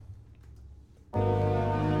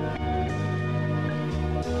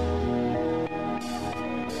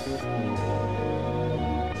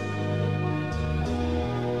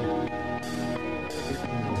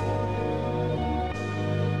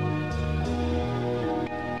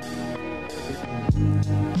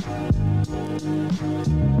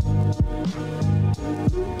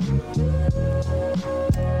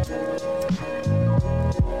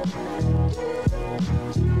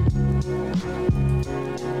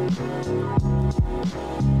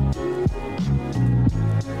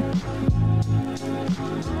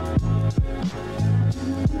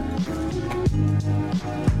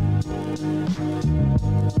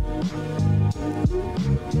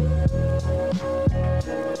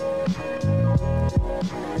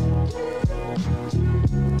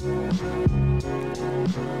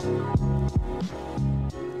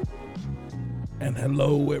And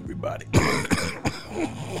hello, everybody.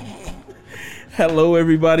 Hello,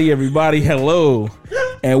 everybody, hello.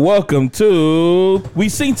 And welcome to We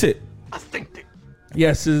Synced It.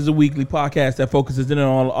 Yes, this is a weekly podcast that focuses in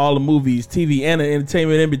on all the movies, TV, and the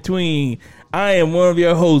entertainment in between. I am one of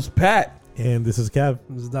your hosts, Pat. And this is Kev.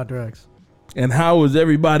 This is Dr. X. And how is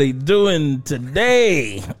everybody doing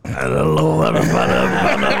today? Hello,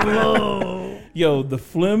 everybody. Hello. Yo, the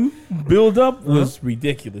phlegm buildup was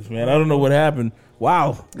ridiculous, man. I don't know what happened.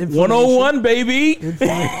 Wow. 101, baby.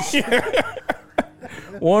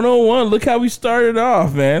 101. Look how we started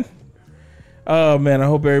off, man. Oh, man, I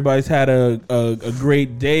hope everybody's had a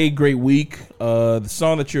great day, great week. The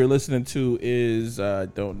song that you're listening to is, I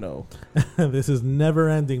don't know. This is Never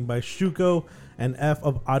Ending by Shuko and F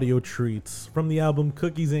of Audio Treats from the album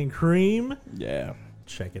Cookies and Cream. Yeah.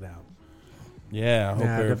 Check it out. Yeah, I hope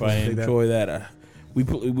everybody enjoy that. We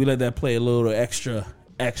let that play a little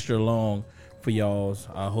extra long for y'all.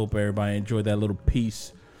 I hope everybody enjoyed that little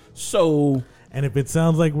piece. So, and if it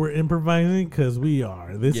sounds like we're improvising, because we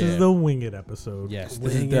are, this is the Wing It episode. Yes,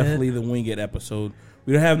 this is definitely the Wing It episode.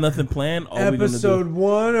 We don't have nothing planned. All episode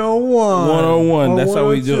 101. 101. That's how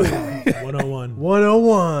we do it. 101.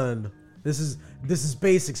 101. This is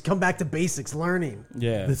basics. Come back to basics learning.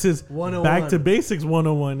 Yeah. This is 101. Back to Basics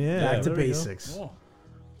 101. Yeah. Back to basics. Oh.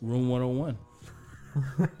 Room 101.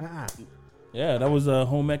 Yeah, that was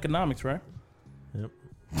home economics, right? Yep.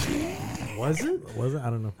 Was it? Was it? I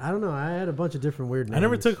don't know. I don't know. I had a bunch of different weird names. I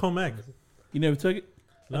never took home ec. You never took it?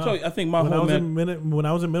 No. I think my when home ec... when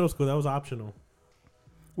I was in middle school, that was optional.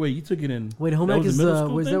 Wait, you took it in... Wait, home ec is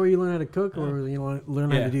was that where you learn how to cook or you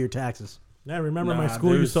learn how to do your taxes? Yeah, I remember my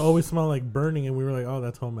school used to always smell like burning, and we were like, "Oh,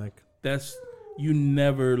 that's home ec." That's you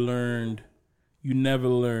never learned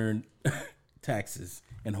taxes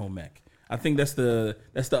in home ec. I think that's the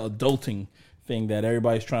adulting thing that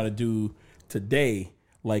everybody's trying to do today.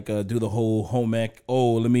 Like do the whole home ec.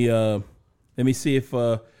 Oh, let me see if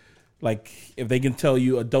if they can tell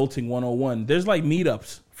you adulting 101. There's like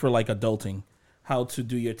meetups for like adulting, how to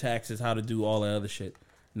do your taxes, how to do all that other shit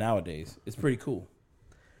nowadays. It's pretty cool.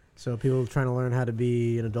 So people trying to learn how to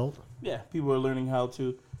be an adult? Yeah, people are learning how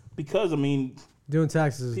to, because I mean, doing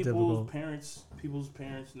taxes is difficult. People's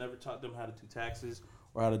parents never taught them how to do taxes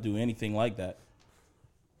or how to do anything like that.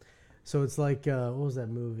 So it's like what was that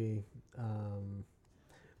movie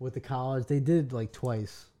with the college? They did like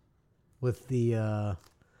twice with the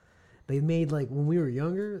they made like when we were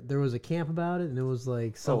younger. There was a camp about it, and it was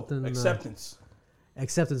like something acceptance.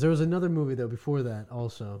 Acceptance. There was another movie though before that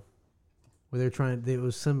also. Where they were trying, it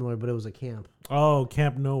was similar, but it was a camp. Oh,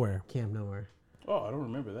 Camp Nowhere. Camp Nowhere. Oh, I don't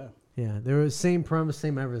remember that. Yeah, there was same premise,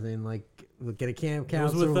 same everything. Like, get a camp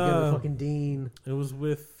counselor, get a fucking dean. It was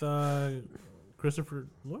with Christopher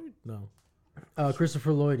Lloyd? No.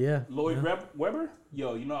 Christopher Lloyd, yeah. Lloyd Webber?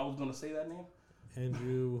 Yo, you know I was going to say that name?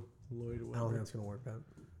 Andrew Lloyd Webber. I don't think that's going to work, man.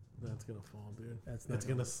 That's going to fall, dude. It's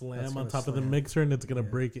going to slam on top of the mixer, and it's going to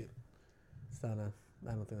break it. It's not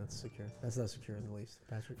I don't think that's secure. That's not secure in the least,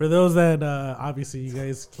 Patrick. For those that obviously you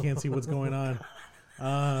guys can't see what's going on,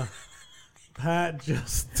 Pat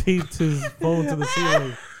just taped his phone to the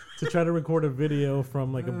ceiling to try to record a video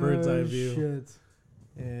from like a bird's eye view. Shit.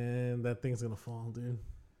 And that thing's gonna fall, dude.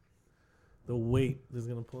 The weight is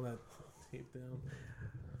gonna pull that tape down.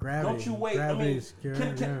 Gravity. Don't you wait. I mean,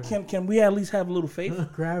 Gravity's can we at least have a little faith?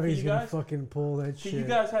 Gravity's gonna fucking pull that shit. Can you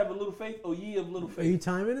guys have a little faith? Oh, ye of little faith. Are you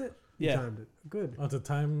timing it? Yeah. You timed it. Good. Oh, it's a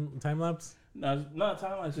time lapse? No, not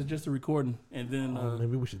time lapse. It's just a recording, and then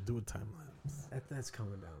maybe we should do a time lapse. That's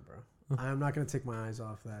coming down, bro. I'm not gonna take my eyes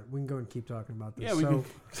off that. We can go and keep talking about this. Yeah, we can.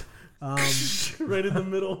 Right in the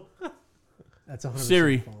middle. That's 100%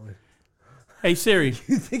 Siri. falling. Hey Siri.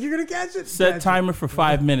 You think you're gonna catch it? Set timer for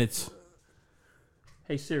 5 minutes.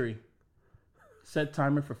 Hey Siri. Set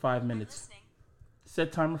timer for 5 minutes.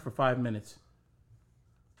 Set timer for 5 minutes.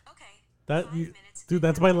 Dude,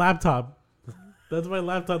 that's my laptop. That's my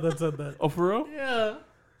laptop that said that. Oh, for real? Yeah.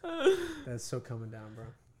 That's so coming down, bro.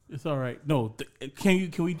 It's all right. No,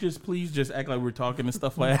 can we just please just act like we're talking and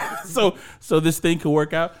stuff like that, so this thing can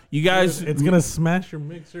work out. You guys, It's gonna smash your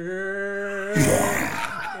mixer.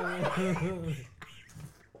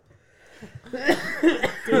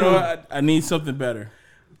 I need something better.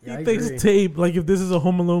 Yeah, I He thinks agree. tape. Like if this is a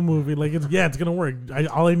Home Alone movie, like it's gonna work.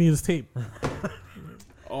 All I need is tape.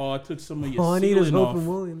 Oh, I took some of your All I need is sealing Hope off. and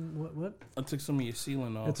William. What? I took some of your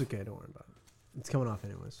sealing off. It's okay. Don't worry about it. It's coming off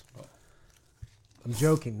anyways. I'm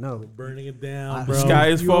joking. No. Burning it down, I- bro. The sky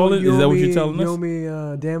is You owe- falling. you Is that owe what me- you're telling You owe us?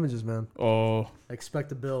 me damages, man. Oh,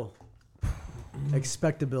 Expect a bill.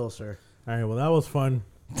 Expect a bill, sir. All right. Well, that was fun.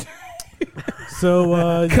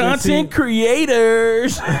 So, you guys seen- content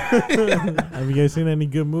creators. have you guys seen any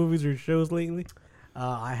good movies or shows lately?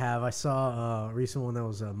 I have. I saw a recent one that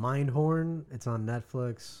was Mindhorn. It's on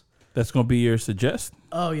Netflix. That's gonna be your suggest.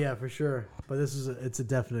 Oh yeah, for sure. But it's a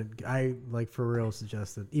definite. I like for real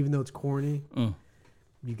suggest it. Even though it's corny,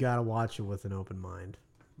 you gotta watch it with an open mind.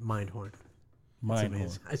 Mindhorn. It's Mine.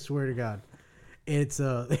 amazing. I swear to God. It's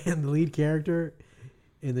and the lead character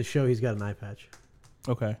in the show, he's got an eye patch,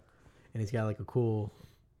 Okay. and he's got like a cool,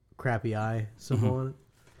 crappy eye symbol on it,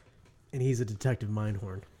 and he's a detective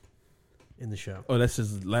Mindhorn in the show. Oh, that's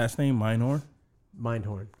his last name, Minehorn.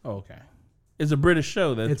 Mindhorn. Oh, okay. It's a British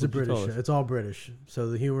show. That's It's a what you British told show. us. It's all British, so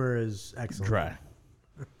the humor is excellent. Dry.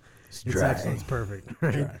 It's excellent. It's perfect.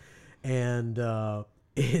 Right? Dry. And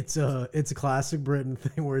it's a classic Britain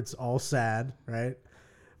thing where it's all sad, right?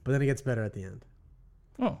 But then it gets better at the end.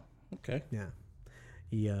 Oh, okay. Yeah.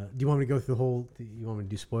 Do you want me to go through the whole? You want me to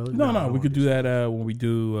do spoilers? No, I don't we want could to do that when we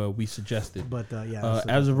do. We suggested. But yeah. so-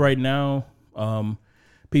 As of right now,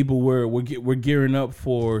 people we're gearing up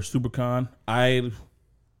for SuperCon.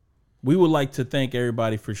 We would like to thank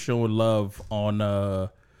everybody for showing love on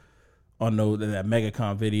that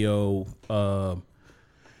MegaCon video.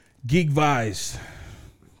 Geek Vibes,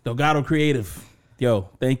 Delgado Creative. Yo,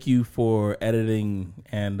 thank you for editing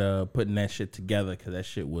and putting that shit together because that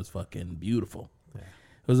shit was fucking beautiful. Yeah.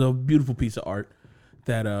 It was a beautiful piece of art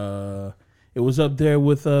that it was up there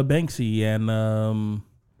with Banksy and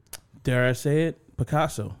dare I say it,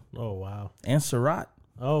 Picasso Oh wow. and Seurat.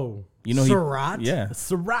 Oh, You know, Seurat? yeah,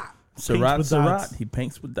 Seurat. Seurat. He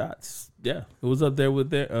paints with dots. Yeah, it was up there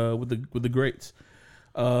with the greats.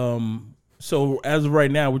 So as of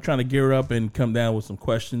right now, we're trying to gear up and come down with some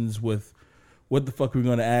questions with what the fuck we're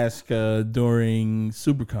going to ask during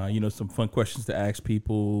SuperCon. You know, some fun questions to ask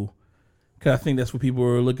people. Cause I think that's what people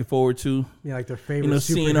are looking forward to. Yeah, like their favorite. You know,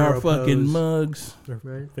 seeing our superhero fucking pose. mugs. Their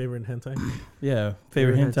Right. favorite hentai. Yeah,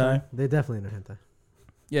 favorite hentai. They definitely know hentai.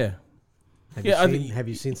 Yeah, Have Yeah, I you seen? think- Have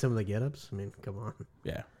you seen some of the get-ups? I mean, come on.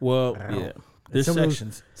 yeah. Well, Wow. yeah. There's Some of those-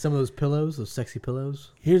 sections. Some of those pillows, those sexy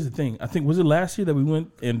pillows. Here's the thing. I think was it last year that we went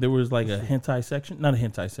and there was like a hentai section? Not a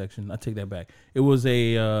hentai section. I take that back. It was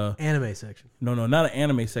a Anime section. no, not an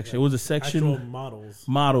anime section. It was a section Actual models.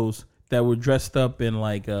 models that were dressed up in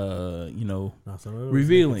like you know, No, some of it was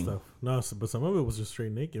Revealing. naked stuff. No, but some of it was just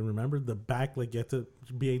straight naked. Remember the back, like you had to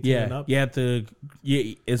be 18 and yeah, up. you have to.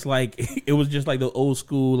 Yeah, it's like it was just like the old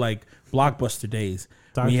school like Blockbuster days.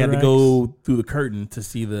 When you had to Dr. go through the curtain to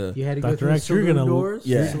see the. You had to go Dr. through the X, you're saloon gonna- doors.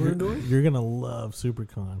 Yeah. The saloon doors. You're gonna love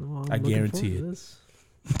SuperCon. Well, I'm I looking guarantee forward to this.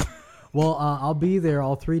 Well, I'll be there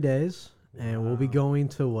all 3 days, and we'll be going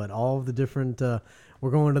to all of the different. We're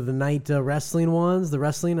going to the night wrestling ones. The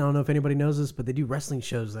wrestling. I don't know if anybody knows this, but they do wrestling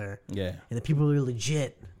shows there, Yeah, and the people are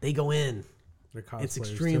legit. They go in. They're It's cosplayers,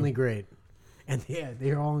 extremely too. great, and yeah,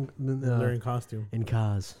 they're all They're in costume. in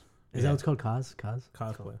cos. Is that Yeah. what's called cos? Cos.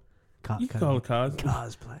 Cosplay. you can call it cos.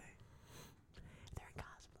 Cosplay. They're in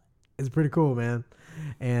cosplay. It's pretty cool, man.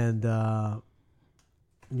 And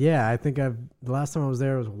yeah, I think the last time I was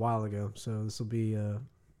there was a while ago, so this will be to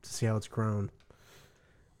see how it's grown.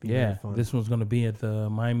 Be very Yeah, fun. this one's gonna be at the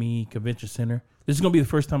Miami Convention Center. This is gonna be the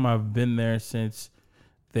first time I've been there since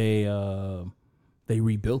they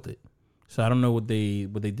rebuilt it. So I don't know what they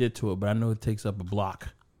did to it, but I know it takes up a block,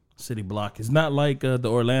 city block. It's not like the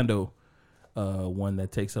Orlando one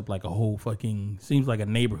that takes up like a whole fucking seems like a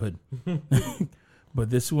neighborhood. But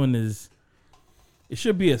this one is. It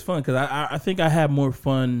should be as fun because I think I have more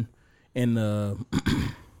fun in the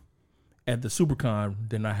at the SuperCon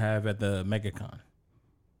than I have at the MegaCon.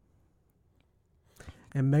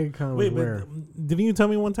 and MegaCon was Wait, where? but didn't you tell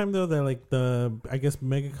me one time though that like I guess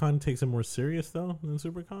MegaCon takes it more serious though than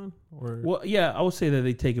SuperCon? Or Well, yeah, I would say that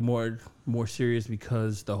they take it more serious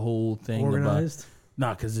because the whole thing Organized.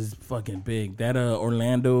 about because it's fucking big. That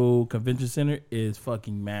Orlando Convention Center is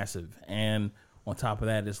fucking massive, and on top of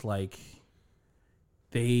that, it's like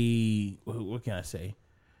what can I say?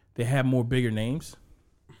 They have more bigger names.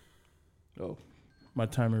 Oh, my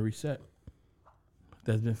timer reset.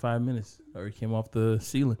 That's been 5 minutes. Or it came off the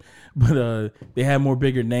ceiling. But they had more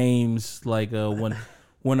bigger names. Like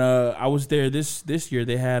when I was there this year,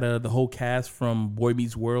 they had the whole cast from Boy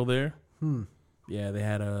Meets World there. Yeah, they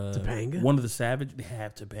had Topanga? one of the Savage. They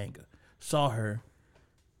have Topanga. Saw her.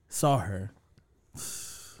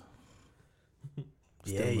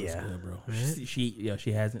 Still looks good, bro. Right?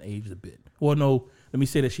 She hasn't aged a bit. Well, no, let me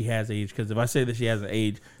say that she has aged, because if I say that she hasn't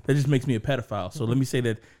aged, that just makes me a pedophile. So let me say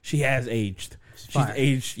that she has aged. She's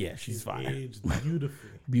aged. Yeah, she's fine. Aged beautifully.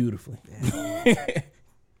 Beautifully.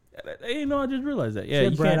 You know, I just realized that. Yeah, She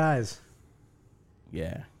had you bright can't- eyes.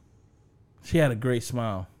 Yeah, she had a great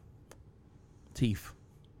smile. Teeth.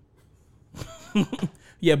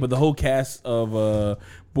 Yeah, but the whole cast of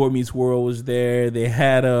Boy Meets World was there. They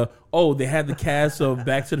had they had the cast of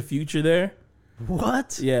Back to the Future there.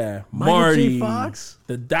 What? Yeah, Michael Marty, J. Fox?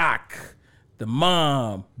 the Doc, the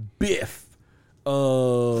Mom, Biff.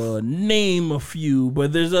 Name a few,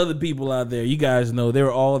 but there's other people out there. You guys know they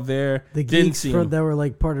were all there. The Didn't geeks see from, 'em. that were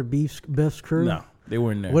like part of Biff's crew? No, they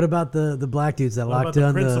weren't there. What about the black dudes that What locked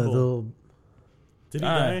about the down principal? Did he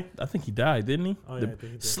die? I think he died, didn't he? Oh, yeah, The I think he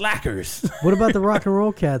did. Slackers. What about the rock and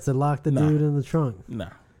roll cats that locked the Nah. dude in the trunk? Nah,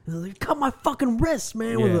 They're like, cut my fucking wrist,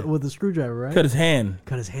 man, Yeah. with a screwdriver, right? cut his hand.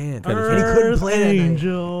 Cut his hand. Cut his And he hand. couldn't play that night.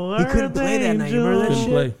 Angel, He couldn't play that night. You remember that Couldn't shit?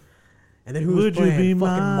 play. And then who Would was you playing? be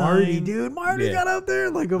Fucking Marty, mine? dude. Marty Yeah. got up there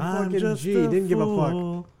like a I'm fucking just G. a Didn't give a fuck.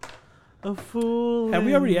 fool, a fool. Have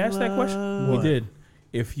we in already asked that question? love. We did.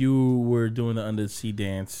 If you were doing the Under the Sea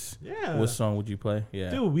dance, Yeah. what song would you play? Yeah,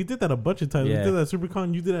 Dude, we did that a bunch of times. Yeah. We did that at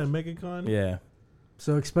SuperCon. You did that at MegaCon. yeah.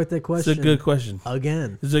 So expect that question It's a good question.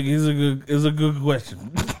 again. It's a good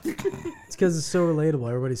question. It's because it's so relatable.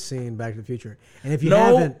 Everybody's seen Back to the Future. And if you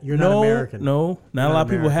haven't, you're not American. No, not a Not lot of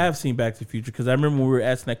people American. have seen Back to the Future, because I remember when we were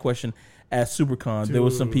asking that question at SuperCon, there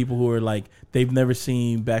was some Dude. people who were like, they've never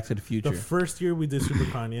seen Back to the Future. The first year we did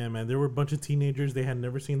SuperCon, yeah, man, there were a bunch of teenagers. They had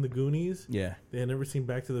never seen the Goonies. Yeah. They had never seen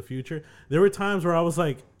Back to the Future. There were times where I was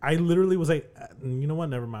like, I literally was like, you know what?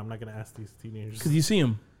 Never mind. I'm not gonna ask these teenagers. Because you see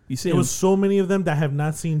them. You see There them. was so many of them that have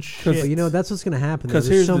not seen shit. But you know, that's what's going to happen. 'Cause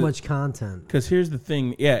There's here's so the- much content. Because here's the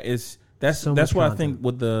thing. Yeah, that's So that's much why I content. think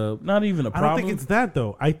with the, not even a I problem. don't think it's that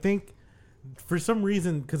though. I think for some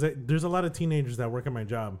reason, because there's a lot of teenagers that work at my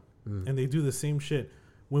job, and they do the same shit.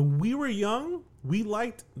 When we were young, we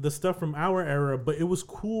liked the stuff from our era, but it was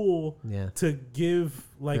cool Yeah. to give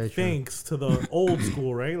Very like true. thanks to the old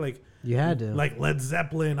school, right? Like You had to. like Led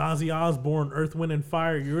Zeppelin, Ozzy Osbourne, Earth, Wind and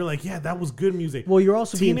Fire. You were like, yeah, that was good music. Well, you're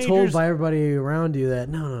also being told Teenagers- by everybody around you that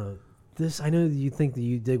no, this. I know that you think that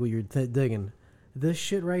you dig what you're digging. This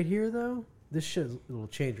shit right here, though, this shit will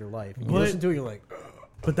change your life. You But- listen to it, you're like,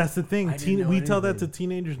 But that's the thing. I didn't know We tell that to anything.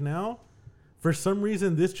 teenagers now. For some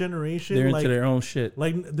reason, this generation, They're like, into their own shit.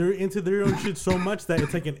 like they're into their own shit so much that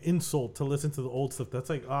it's like an insult to listen to the old stuff.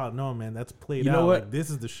 That's like, oh no, man, that's played You know out. what? Like,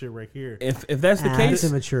 this is the shit right here. If that's the Ah, case,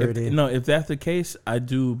 it's immaturity. if that's the case, I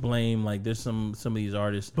do blame, like, there's some of these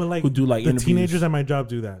artists But like who do like the interviews. teenagers at my job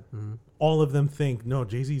do that. Mm-hmm. All of them think, no,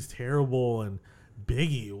 Jay-Z's terrible and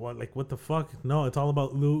Biggie. What the fuck? No, it's all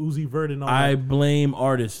about Lil Uzi Vert and all I that. blame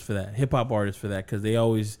artists for that, hip hop artists for that, because they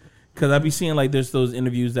always, because I be seeing like there's those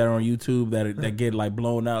interviews that are on YouTube that get like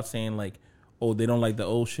blown out saying like, oh, they don't like the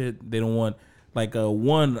old shit, they don't want like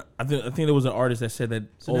one. I think there was an artist that said that.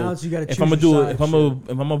 So now it's you gotta if choose I'm gonna your do it, side if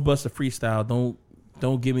I'm gonna bust a freestyle,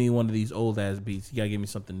 don't give me one of these old ass beats. You gotta give me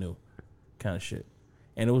something new, kind of shit.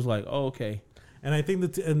 And it was like, oh, okay, And I think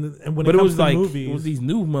that and when but it it comes was to like movies, it was these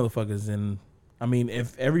new motherfuckers, and I mean,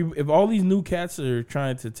 if all these new cats are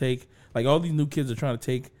trying to take, like, all these new kids are trying to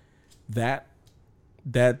take that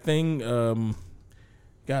thing,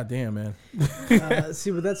 god damn, man, see,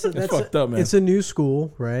 but that's fucked up, man. It's a new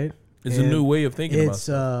school, right? it's a And new way of thinking about It's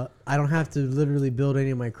stuff. I don't have to literally build any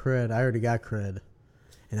of my cred. I already got cred,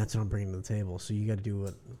 and that's what I'm bringing to the table. So you got to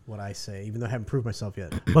do what I say, even though I haven't proved myself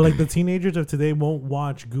yet. but like the teenagers of today won't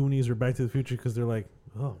watch Goonies or Back to the Future because they're like,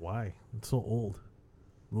 oh, why? It's so old.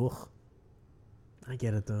 Ugh. I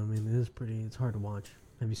get it though. I mean, it's hard to watch.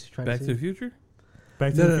 Have you tried Back to to see the it? Future.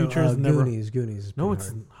 Back to the Future is never. Goonies. Is No, pretty it's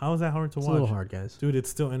hard. how is that hard to It's watch? a little hard, guys. Dude, it's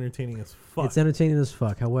still entertaining as fuck. It's entertaining as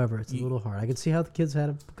fuck. However, it's a You- little hard. I can see how the kids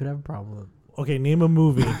could have a problem with it. Okay, name a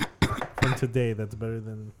movie from today that's better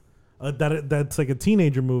than that's like a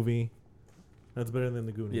teenager movie that's better than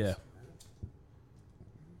the Goonies. Yeah.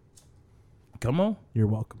 Come on. You're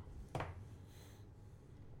welcome.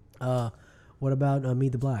 What about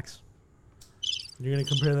Meet the Blacks? You're gonna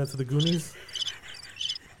compare that to the Goonies?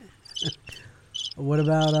 What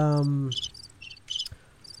about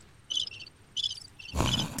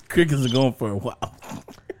Crickets are going for a while.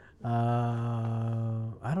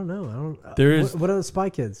 I don't know. I don't. There is- What are the Spy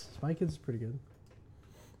Kids? Spy Kids is pretty good.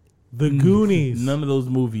 The Goonies. None of those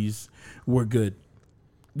movies were good.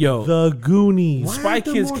 Yo, The Goonies. Why Spy aren't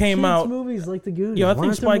there Kids more came kids out- movies like the Goonies. Yo, I Why think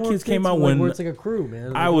aren't there Spy more Kids came kids out like when where it's like a crew,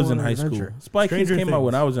 man. I They was go in on an high school. adventure. Spy Stranger Kids came out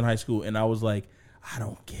when Things. I was in high school, and I was like, I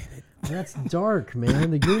don't get it. That's dark,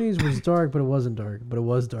 man. The Goonies was dark, but it wasn't dark. But it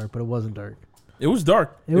was dark, but it wasn't dark. It was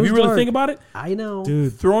dark. It if was you really dark. think about it, I know.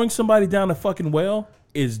 Dude, throwing somebody down a fucking well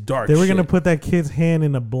is dark. they were shit. going to put that kid's hand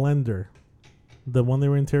in a blender. The one they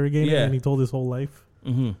were interrogating, Yeah. and he told his whole life.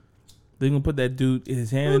 Mm-hmm. They're gonna put that dude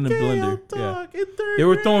his hand in the Okay, I'll blender. Yeah. talk in third They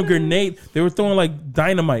were throwing grade. grenade. They were throwing like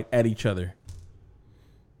dynamite at each other,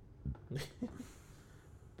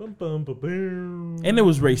 Bum, bum, ba, boom. and there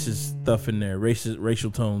was racist stuff in there, racial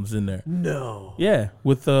tones in there. No. Yeah,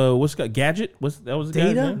 with what's got Gadget? What's that was the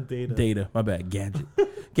guy's Data? name? Data. Data. My bad. Gadget.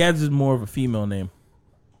 Gadget is more of a female name.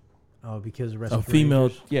 Oh, because the rest A of female,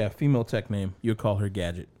 Rangers. yeah, female tech name. You'd call her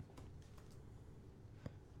Gadget.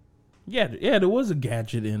 Yeah, there was a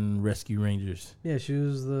Gadget in Rescue Rangers. Yeah, she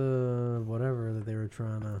was the whatever that they were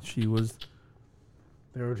trying to. She was.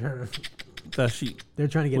 They were trying to. Thought she They're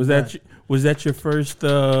trying to get. was that. Was that your first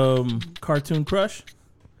cartoon crush?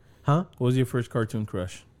 Huh? What was your first cartoon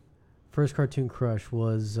crush? First cartoon crush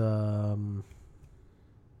was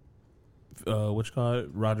What you call it?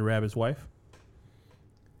 Roger Rabbit's wife.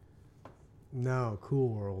 no Cool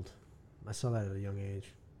World. I saw that at a young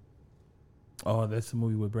age. Oh, that's the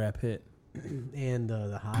movie with Brad Pitt. And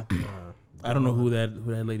the hot. I don't know who that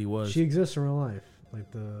lady was. She exists in real life, like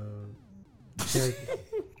the. character-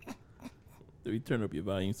 Let me turn up your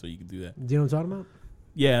volume so you can do that. Do you know what I'm talking about?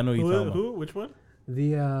 Yeah, I know you're talking about. Who? Which one?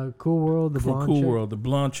 The Cool World, the From blonde Cool chick? World, the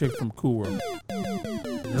blonde chick from Cool World.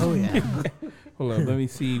 Oh yeah. Hold on, let me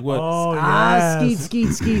see what. Oh, Ah, yes.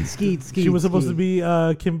 skeet. She was supposed to be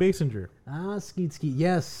Kim Basinger. Ah, skeet.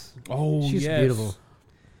 Yes. Oh, She's yes. beautiful.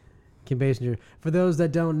 Kim Basinger. For those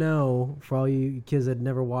that don't know, for all you kids that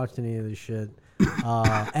never watched any of this shit,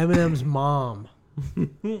 Eminem's mom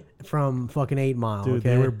from fucking 8 Mile. Dude,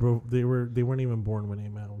 okay? they weren't even born when 8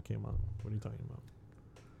 Mile came out. What are you talking about?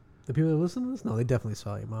 The people that listen to this, no, they definitely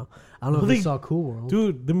saw 8 Mile. I don't know Well, if they they- saw Cool World.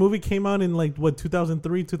 Dude, the movie came out in like what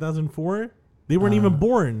 2003, 2004. They weren't even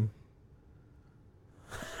born.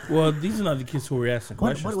 Well, these are not the kids who were asking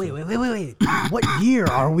questions. Wait. What year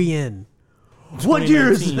are we in? What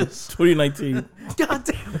year is 2019. this? 2019. God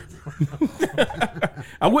damn it.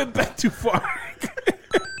 I went back too far.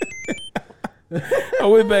 I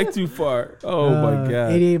went back too far. Oh my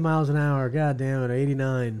god. 88 miles an hour. God damn it.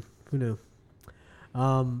 89. Who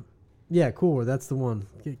knew? Yeah, Cool. That's the one.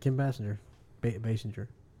 Kim Basinger. Basinger.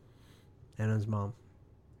 And his mom.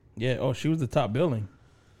 Yeah. Oh, she was the top billing.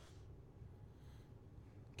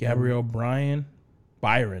 Gabrielle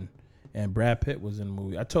Byron, and Brad Pitt was in the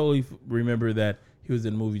movie. I totally remember that he was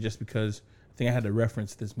in the movie just because I think I had to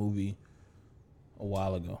reference this movie a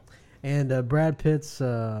while ago. And Brad Pitt's,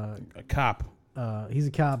 A cop. he's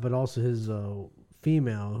a cop, but also his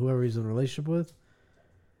female, whoever he's in a relationship with.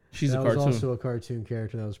 She's that a cartoon was also a cartoon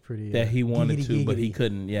character that was pretty. that he wanted giggity, to, but he giggity.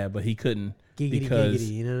 couldn't. Yeah, but he couldn't Giggity, because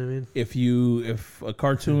giggity, you know what I mean? if a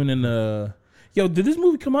cartoon and did this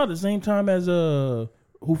movie come out at the same time as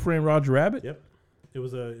Who Framed Roger Rabbit? Yep. It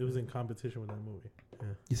was in competition with that movie.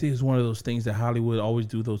 You see, it's one of those things that Hollywood always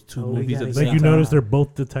do those two Oh, we movies gotta at the get Like same you time. notice they're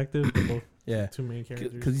both detectives. They're both Yeah, two main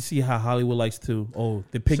characters. because you see how Hollywood likes to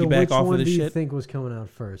they So piggyback which off one of this do you shit. think was coming out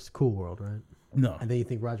first? Cool World, right? No, And then you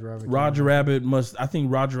think Roger Rabbit? came Roger out? Rabbit must. I think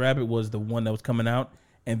Roger Rabbit was the one that was coming out,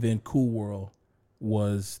 and then Cool World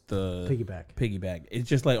was the Piggyback. It's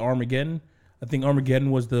just like Armageddon. I think Armageddon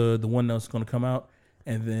was the one that was going to come out,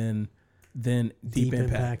 and then Deep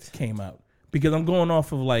Impact came out. Because I'm going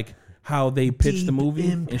off of like how they pitched the Deep movie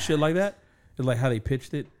and Impact. shit like that. It's like how they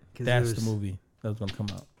pitched it. 'Cause That's the there's- movie that was going to come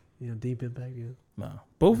out. You know, Deep Impact. Yeah. No,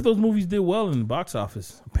 both of those movies did well in the box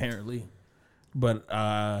office apparently, but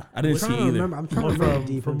I didn't see either. I'm trying to remember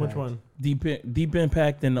Deep from which Impact. one? Deep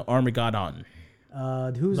Impact and Armageddon.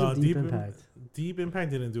 Who's No, the Deep Deep Impact? Deep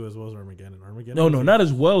Impact didn't do as well as Armageddon. Armageddon. No, was not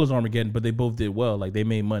as well as Armageddon, but they both did well. Like they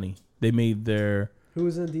made money. They made their Who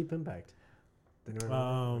was in Deep Impact? Did anyone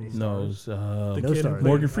remember? Any no, it stars? was, The No kid who stars. played,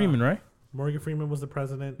 Morgan Freeman, right? Morgan Freeman was the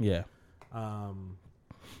president. Yeah.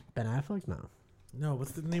 Ben Affleck? No. No,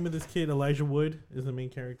 what's the name of this kid? Elijah Wood is the main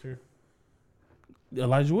character.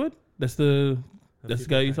 Elijah Wood. That's the Deep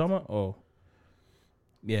guy you're Impact. talking about. Oh,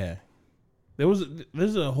 yeah.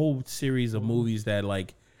 There's a whole series of movies that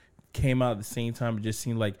like came out at the same time. It just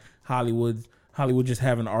seemed like Hollywood just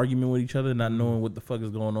having an argument with each other, not knowing what the fuck is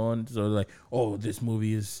going on. So like, oh, this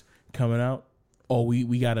movie is coming out. Oh, we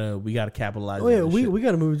gotta capitalize. Oh yeah, on this we shit.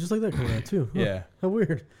 got a movie just like that coming out too. Huh, Yeah. How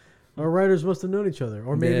weird. Our writers must have known each other,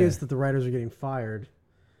 or maybe Yeah. it's that the writers are getting fired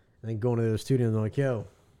and then going to the studio and they're like, "Yo,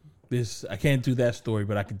 this. I can't do that story,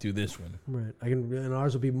 but I can do this one. Right. And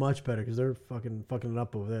ours will be much better because they're fucking it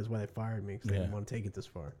up over there. That's why they fired me because they didn't want to take it this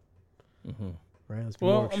far. Mm-hmm. Right. Let's be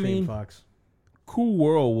more extreme, Fox. Cool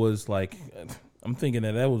World was like, I'm thinking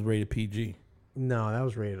that was rated PG. No, that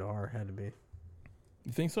was rated R. Had to be.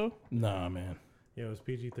 You think so? Nah, man. Yeah, it was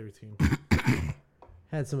PG-13.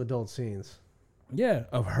 Had some adult scenes. Yeah,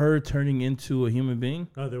 of her turning into a human being.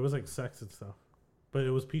 Oh, there was like sex and stuff, but it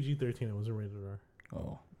was PG-13. It wasn't rated R.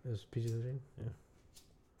 Oh, It was PG-13.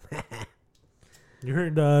 Yeah. You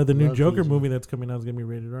heard the new Love Joker PG. movie that's coming out is gonna be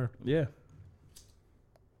rated R. yeah.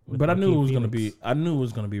 With But I knew it Joaquin was gonna Phoenix. be. I knew it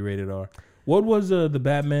was gonna be rated R. What was the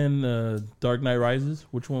Batman Dark Knight Rises?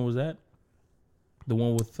 Which one was that? The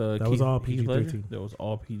one with That was all Heath Ledger? PG-13. That was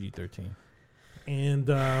all PG-13. And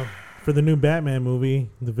for the new Batman movie,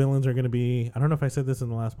 the villains are gonna be. I don't know if I said this in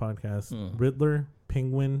the last podcast. Riddler,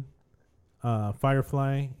 Penguin,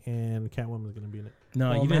 Firefly, and Catwoman is gonna be in it. No,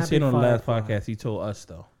 Well, you I'm didn't say it on the last Firefly. podcast. You told us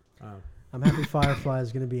though. I'm happy Firefly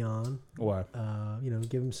is going to be on. Why?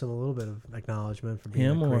 Give him a little bit of acknowledgement for being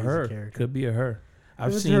Him a or crazy her? character. Could be a her.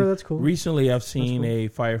 I've If it's seen her, that's cool. recently. I've seen cool. a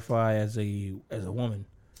Firefly as a woman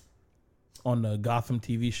on the Gotham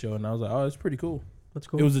TV show, and I was like, oh, it's pretty cool. That's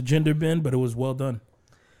cool. It was a gender bend, but it was well done.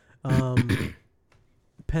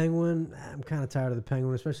 Penguin. I'm kind of tired of the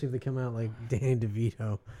Penguin, especially if they come out like Danny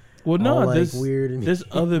DeVito. Well, no, all, like, there's weird and there's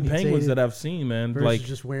other mutated penguins that I've seen, man. versus Like,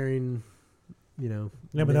 just wearing, Yeah,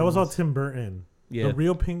 but that was all mittens. Tim Burton. yeah, The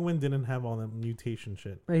real Penguin didn't have all that mutation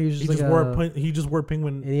shit. Right, he was He just just like he just wore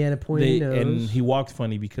Penguin. and he had a pointy nose. and he walked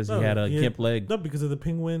funny because he had a gimp leg. No, because of the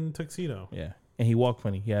Penguin tuxedo. Yeah, and he walked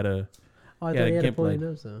funny. He had a Oh, I he thought had he a had a gimp pointy leg.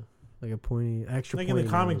 nose though, like a pointy, extra Like in pointy the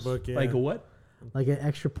comic nose. book, yeah. like a what? Like an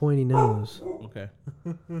extra pointy nose. Okay,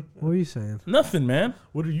 What were you saying? nothing, man.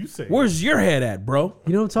 What are you saying? Where's your head at, bro?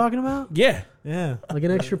 You know what I'm talking about? Yeah, Yeah. Like an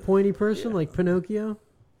extra pointy person, like Pinocchio.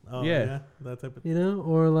 Oh, Yeah. yeah. That type of. You know,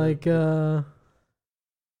 or like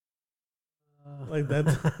Like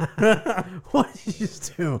that. what did you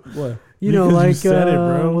just do? what? You know, Because you like said it,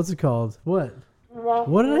 bro. what's it called? What?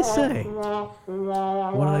 What did I say? What did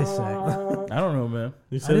I say? I don't know, man.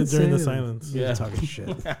 You said it didn't during the say anything. silence. Yeah. Talking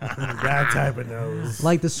shit. That type of nose.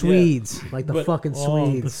 Like the Swedes, like the But- fucking Oh,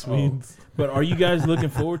 the Swedes. Swedes. But are you guys looking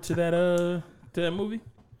forward to that movie?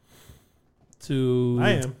 To I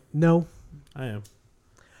am. No, I am.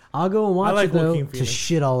 I'll go and watch like it though Joaquin to Phoenix.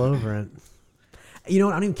 shit all over it. You know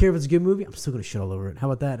what? I don't even care if it's a good movie. I'm still gonna shit all over it. How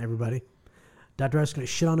about that, everybody? Dr. S gonna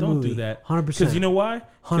shit on the Don't movie. do that. 100%. Because you know why?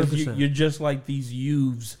 Because 100%. you're just like these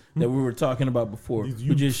youths that we were talking about before, These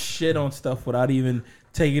who just shit on stuff without even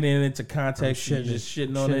taking it into context. You're just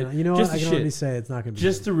shitting on it. You know just what? I to can already shit. say it's not gonna be.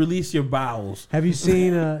 Just good. to release your bowels. Have you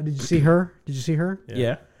seen? Did you see her? Did you see her?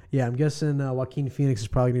 Yeah. Yeah, I'm guessing Joaquin Phoenix is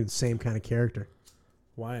probably gonna do the same kind of character.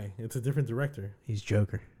 Why? It's a different director. He's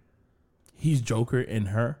Joker. He's Joker in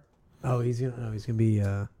her. Oh, he's gonna be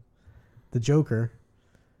the Joker,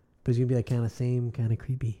 but he's gonna be that kind of same kind of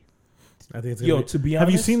creepy. I think it's Yo, gonna be. to be Have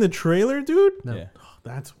honest, you seen the trailer, dude? No. Yeah.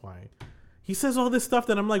 That's why. He says all this stuff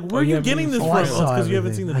that I'm like, where Oh, are you you haven't getting even this seen from? it. I It's saw because you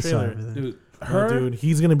haven't seen everything. the I saw trailer. everything. dude, No, her, dude,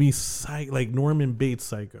 he's gonna be like Norman Bates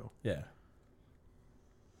psycho. yeah,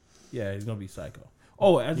 yeah, he's gonna be psycho.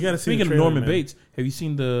 Oh, You gotta see the speaking of trailer, Norman man. Bates, have you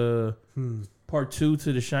seen the part 2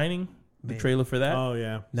 to The Shining? The Man. trailer for that? Oh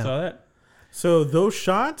yeah. No. Saw that? So those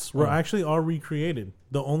shots were Oh. actually all recreated.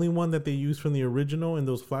 The only one that they used from the original in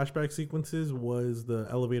those flashback sequences was the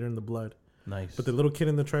elevator and the blood. Nice. But the little kid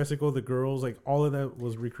in the tricycle, the girls, like all of that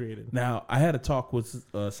was recreated. Now, I had a talk with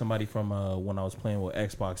somebody from when I was playing with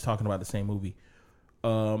Xbox, talking about the same movie.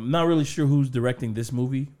 Not really sure who's directing this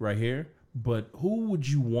movie right here, but who would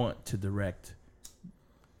you want to direct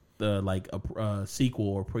the a sequel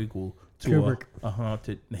or prequel to?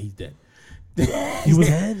 Kubrick. He's dead. He was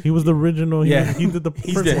dead? He was the original. Yeah. He did the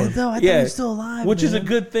He's first dead. one. No, I thought Yeah. he was still alive. Which is a man.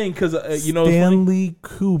 good thing because you know, it's funny? Stanley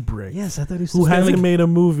Kubrick. Yes, I thought he was. Who Still hasn't alive. made a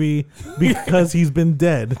movie because he's been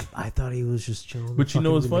dead. I thought he was just chilling. But you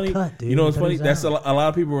know what's funny? You know what's funny? That's a lot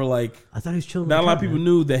of people were like, I thought he was chilling. not a lot of people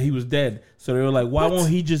knew that he was dead, so they were like, why What? won't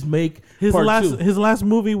he just make His part last 2? his last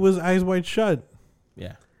movie was Eyes Wide Shut.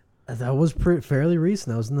 Yeah, That was fairly recent.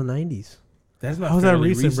 That was in the 90s. that's not. How was that fairly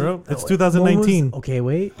recent, bro? It's What 2019. was- okay,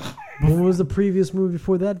 wait. What was the previous movie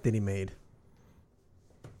before that he made?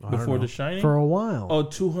 I don't Before know. The Shining. For a while. Oh,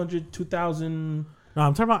 2000, No,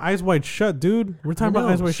 I'm talking about Eyes Wide Shut, dude. We're I talking about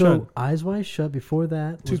know. Eyes Wide So, Shut. Eyes Wide Shut. Before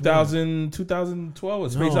that, was 2012, A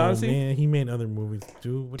Space No, Odyssey. man, he made other movies,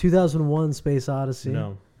 dude. what? What- 2001: Space Odyssey.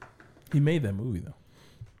 No, He made that movie though.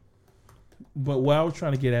 But what I was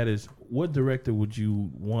trying to get at is, what director would you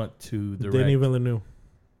want to direct? Denis Villeneuve.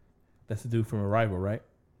 That's the dude from Arrival, right?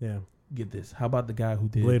 Yeah, Get this. How about the guy who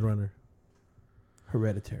did Blade Runner.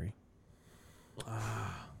 Hereditary?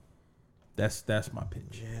 That's my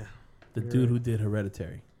pitch. Yeah. The You're dude right. who did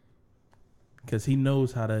Hereditary, because he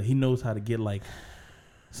knows how to get like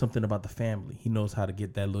something about the family. He knows how to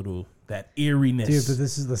get that eeriness. Dude, but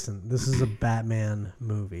this is a Batman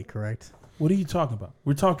movie, correct? What are you talking about?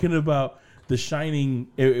 We're talking about The Shining.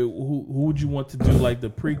 Who would you want to do like the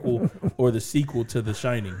prequel or the sequel to The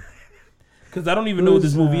Shining? Because I don't even know what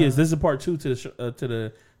this movie is. This is a part 2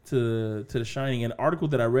 to The Shining. An article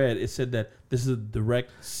that I read, it said that this is a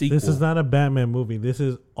direct sequel. This is not a Batman movie. This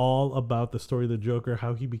is all about the story of the Joker,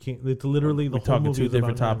 how he became. It's literally the We're whole talking movie two is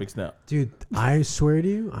different about him. topics now. Dude, I swear to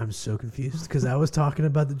you, I'm so confused because I was talking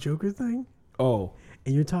about the Joker thing, Oh,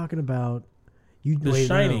 and you're talking about The wait, no,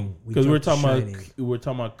 Shining. we Because we're jumped talking to about Shining. we're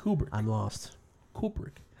talking about Kubrick. I'm lost.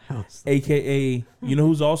 Kubrick, House. aka you know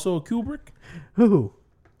who's also a Kubrick? Who?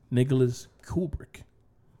 Nicholas Kubrick.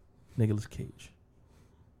 Nicholas Cage.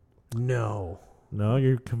 No. No,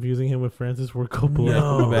 you're confusing him with Francis Ford Coppola.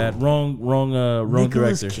 No. My bad. Wrong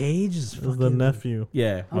Nicolas director. Cage is This is fucking the nephew.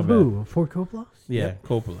 Yeah, my Of bad. who? Ford Coppola? Yeah,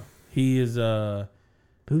 Coppola. He is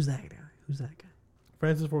Who's that guy? Who's that guy?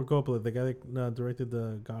 Francis Ford Coppola, the guy that directed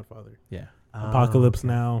The Godfather. yeah. Apocalypse okay.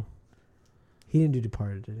 Now. He didn't do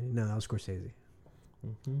Departed, did he? No, that was Scorsese.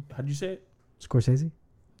 Mm-hmm. How'd you say it? Scorsese?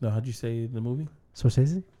 No, how'd you say the movie?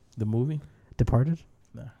 Scorsese? The movie? Departed?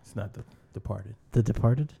 No, it's not the Departed. The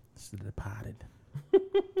Departed? It's the Departed.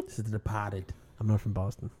 This is the Departed. I'm not from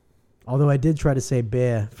Boston. Although I did try to say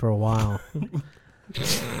bear for a while.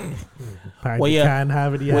 Well, yeah. Can't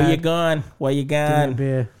have it yet. Where you going? Where you Give me a going?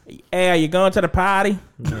 beer. Hey, are you going to the party?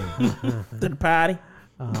 To the party?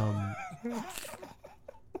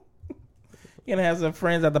 You gonna have some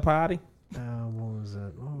friends at the party? What was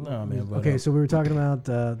that? No, man, but, Okay, so we were talking about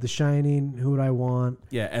The Shining. Who would I want?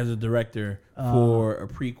 Yeah, as a director for a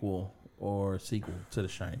prequel or sequel to The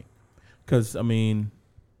Shining. Because, I mean,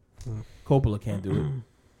 Coppola can't do it.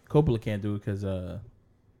 Coppola can't do it because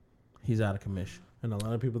he's out of commission. And a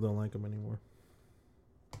lot of people don't like him anymore.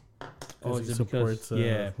 Oh, He is it supports because,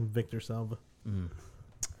 yeah. Victor Salva. Mm.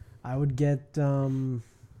 I would get.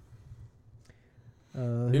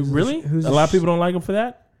 Really? Who's a lot of people don't like him for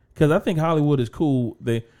that? Because I think Hollywood is cool.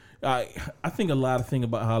 I think a lot of thing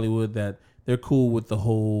about Hollywood that they're cool with the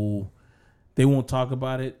whole. They won't talk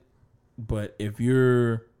about it, but if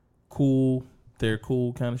you're cool, they're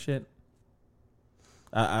cool kind of shit.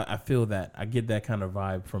 I feel that. I get that kind of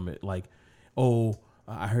vibe from it. Like, oh,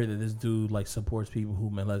 I heard that this dude like supports people who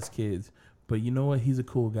molest kids, but you know what? He's a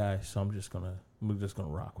cool guy, so I'm just gonna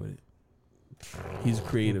rock with it. He's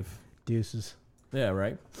creative. Deuces. Yeah,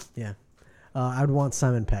 right. Yeah. I would want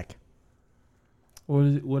Simon Peck.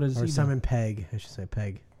 What is Or he? Simon Pegg, I should say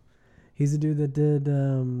Pegg. He's the dude that did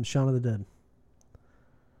Shaun of the Dead.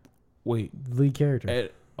 Wait. The lead character.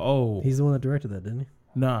 He's the one that directed that, didn't he?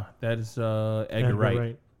 Nah, that is Edgar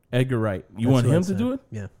Wright. Edgar Wright. You That's want what I him to said. do it?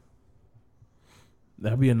 Yeah.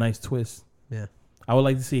 That'd be a nice twist. Yeah. I would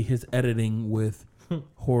like to see his editing with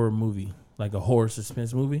horror movie, like a horror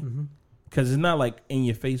suspense movie, Mm-hmm. because it's not like in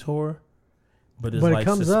your face horror, but it's But like it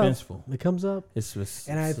comes suspenseful. up. It comes up.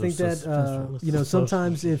 And I think that, suspenseful.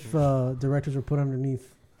 sometimes if directors are put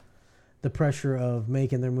underneath the pressure of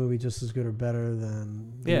making their movie just as good or better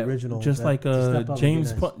than the original. just that like to step up would be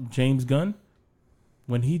nice. James Gunn,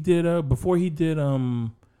 when he did before he did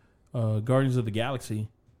Guardians of the Galaxy,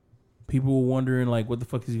 people were wondering like what the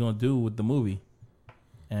fuck is he gonna do with the movie,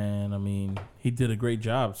 and I mean he did a great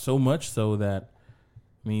job, so much so that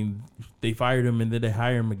I mean they fired him and then they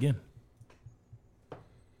hired him again.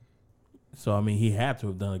 So I mean he had to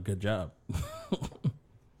have done a good job.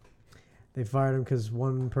 They fired him because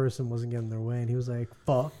one person wasn't getting their way, and he was like,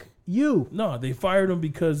 "Fuck you." No, they fired him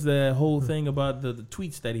because the whole thing about the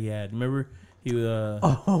tweets that he had. Remember, he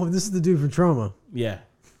Oh, this is the dude from Trauma. yeah.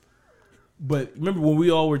 But remember when we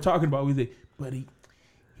all were talking about, we said, but he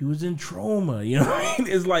was in trauma. You know, what I mean?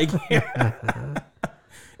 It's like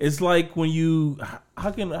it's like when you how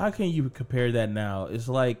can you compare that now? It's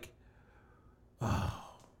like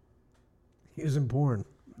He was in porn.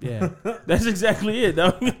 yeah, that's exactly it.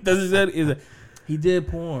 That's exactly it. He did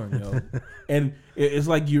porn, yo, and it's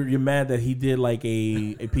like you're mad that he did like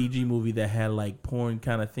a PG movie that had like porn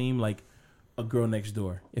kind of theme, like A Girl Next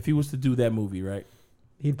Door. If he was to do that movie, right?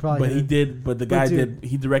 He'd probably. But he did. But the guy dude, did.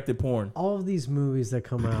 He directed porn. All of these movies that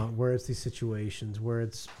come out where it's these situations where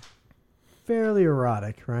it's fairly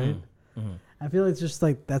erotic, right? Mm-hmm. I feel like it's just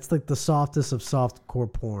like that's like the softest of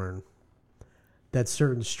softcore porn that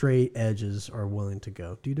certain straight edges are willing to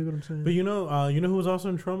go. Do you know what I'm saying? But you know who was also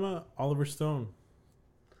in Trauma? Oliver Stone.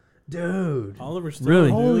 Dude. Oliver Stone. Really?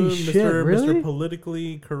 Dude, Holy shit, really? Mr.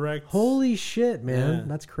 Politically Correct. Holy shit, man. Yeah.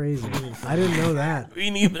 That's crazy. I didn't know that. Me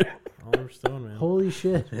neither. Oliver Stone, man. Holy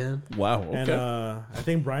shit, man! Wow. And Okay. I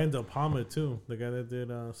think Brian De Palma too, the guy that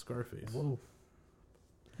did Scarface. Whoa.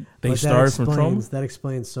 They But started from Trauma. That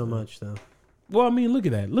explains so much, though. Well, I mean, look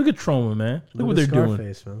at that. Look at Trauma, man. Look what at they're doing.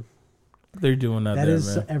 Scarface, man. They're doing out That there,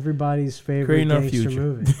 is man. everybody's favorite Creating our gangster future.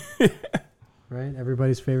 movie, right?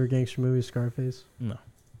 Everybody's favorite gangster movie, Scarface.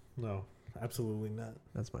 No, absolutely not.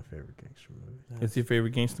 That's my favorite gangster movie. It's your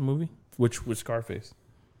favorite gangster movie? Which Scarface?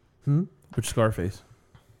 Which Scarface?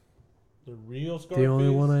 The real Scarface. The only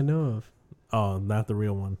one I know of Oh, not the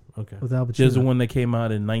real one. Okay. with Al Pacino. There's the one that came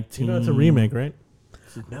out in 19. You know it's a remake, right?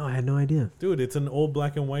 No, I had no idea. Dude, it's an old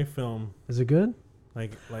black and white film. Is it good?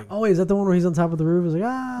 Like. Oh, wait, is that the one where he's on top of the roof? He's like,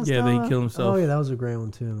 ah, Yeah, then he stop. killed himself. Oh, yeah, that was a great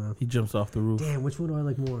one too, man. He jumps off the roof. Damn, which one do I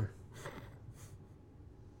like more?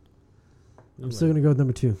 I'm Like- still gonna go with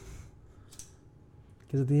number 2.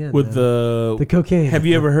 Because at the end, With man, the the cocaine. have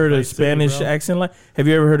you ever heard a Vice City, Spanish bro. accent like? Have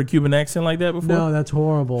you ever heard a Cuban accent like that before? No, that's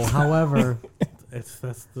horrible. However, That's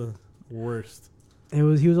the worst. he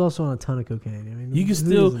was also on a ton of cocaine. I mean, You can who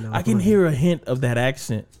still. doesn't know? I can Come on. hear a hint of that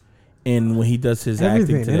accent, in when he does his acting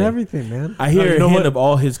everything today. and everything, man. I hear You a know hint what? of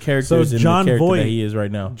all his characters So in John the character Voight- that he is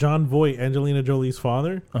right now. John Voight, Angelina Jolie's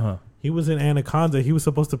father, Uh-huh. he was in Anaconda. He was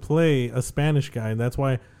supposed to play a Spanish guy, and that's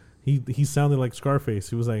why he sounded like Scarface.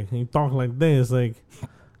 He was like, he talked like this, like,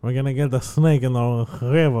 we're gonna get the snake in the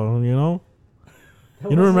river, you know?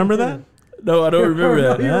 You don't remember that? No, I don't remember No,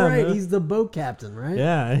 that. you're Yeah, right. man. He's the boat captain, right?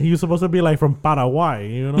 Yeah, and he was supposed to be like from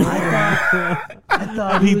Paraguay, you know? I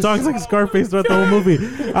thought And he was- talks like Scarface throughout the whole movie.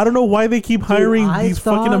 I don't know why they keep hiring I these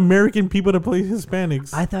fucking thought- American people to play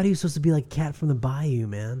Hispanics. I thought he was supposed to be like Cat from the Bayou,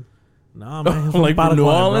 man. Nah, man, he's from Like from Paraguay, New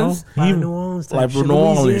bro. Orleans? He- Like New Orleans, type like shit, from New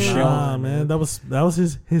Orleans, Louisiana. shit. Nah, man, that was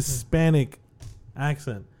his Hispanic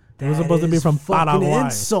accent. He was That supposed to be is from fucking Paraguay.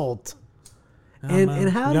 insult. Yeah, and man.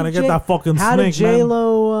 how you gotta did get that fucking how snake, did J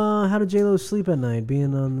Lo how did J Lo sleep at night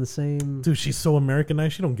being on the same? Dude, she's so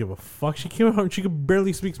Americanized. She don't give a fuck. She came home. She could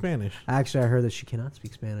barely speak Spanish. Actually, I heard that she cannot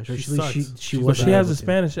speak Spanish. Or She at least sucks. she She's was But she has able a to.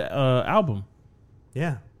 Spanish album.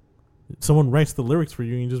 Yeah, someone writes the lyrics for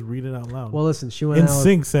you and you just read it out loud. Well, listen, she went In out.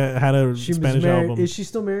 Sync had a She Spanish was married. album. Is she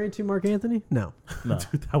still married to Mark Anthony? No, No.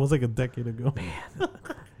 Dude, that was like a decade ago.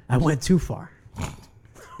 I went too far.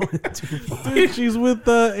 Dude, she's with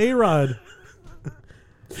A-Rod.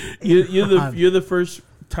 You're the first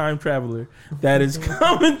time traveler that is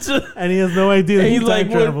coming to. And he has no idea that And he he's like,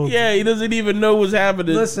 time what? traveled. Yeah, he doesn't even know what's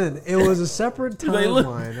happening. Listen, it was a separate He's like, look,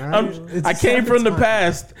 timeline. all right? It's I a came separate from the time.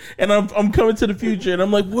 past, and I'm coming to the future, and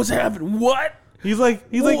I'm like, what's happening? What? He's like,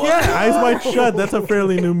 What? yeah, Eyes Wide Shut. That's a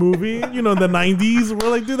fairly new movie. You know, the 90s. We're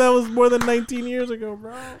like, dude, that was more than 19 years ago,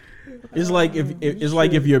 bro. It's like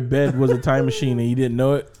if your bed was a time machine and you didn't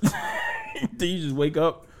know it. Then you just wake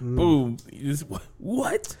up, boom. You just, what?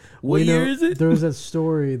 What Well, you year know, is it? There was that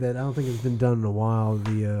story that I don't think it's been done in a while.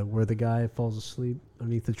 The where the guy falls asleep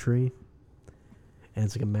underneath the tree, and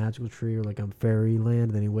it's like a magical tree or like a fairyland.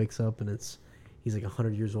 And then he wakes up and he's like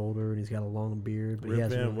 100 years older and he's got a long beard. But he Rip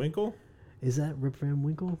has Van Winkle? Is that Rip Van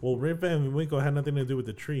Winkle? Well, Rip Van Winkle had nothing to do with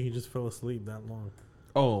the tree. He just fell asleep that long.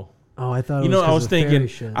 Oh, Oh, I thought. you it know, was I was 'cause of fairy thinking,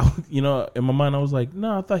 shit. in my mind, I was like,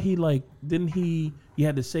 no, I thought he didn't he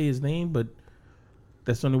had to say his name, but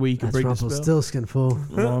that's the only way you can That's break the spell. Rumpelstiltskin, fool.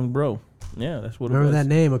 Long bro. Yeah, that's what Remember it was. that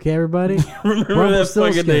name, okay, everybody? Remember that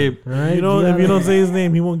fucking name. All right, You know, if gotta- you don't say his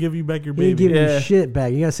name, he won't give you back your he ain't baby. giving Yeah. you shit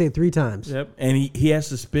back. You gotta say it 3 times. Yep. And he has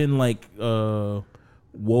to spin like Golden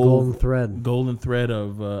golden thread.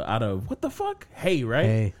 of out of what the fuck? Hey, right?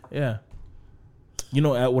 Hey, Yeah. You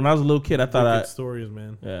know, when I was a little kid, I thought Wicked stories,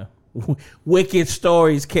 man. yeah. Wicked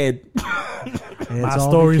stories, kid. and My it's all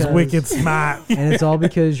story's because- wicked smart. And it's all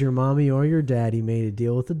because your mommy or your daddy made a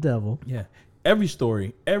deal with the devil. Yeah. Every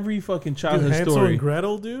story, every fucking Dude, childhood Hansel story. and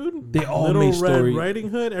Gretel, dude. They all Little made Red story. Riding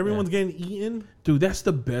Hood. Everyone's getting eaten. Dude, that's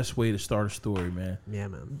the best way to start a story, man. Yeah,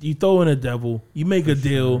 man. You throw in a devil, you make a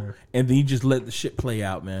deal, sure. and then you just let the shit play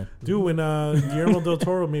out, man. Dude, when Guillermo del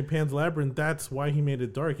Toro made Pan's Labyrinth, that's why he made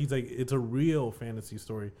it dark. He's like, it's a real fantasy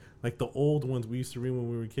story. Like the old ones we used to read when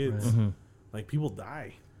we were kids. Right. Mm-hmm. Like, people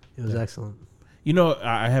die. It was excellent. You know,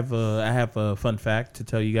 I have a fun fact to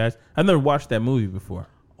tell you guys. I've never watched that movie before.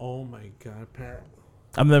 Oh, my God, Pat.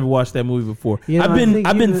 I've never watched that movie before. You know, I've I been think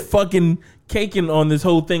been you- fucking caking on this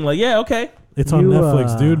whole thing. Like, yeah, okay. It's on You,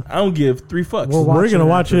 Netflix, dude. I don't give 3 fucks. We're We're watching gonna it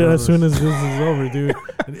watch after it all as soon this. as this is over,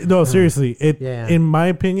 dude. No, seriously. Yeah. In my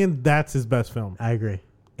opinion, that's his best film. I agree.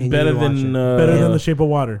 And you better need to watch than it. Better than The Shape of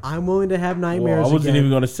Water. I'm willing to have well, nightmares. I wasn't again. even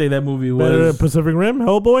going to say that movie Better than was. Pacific Rim,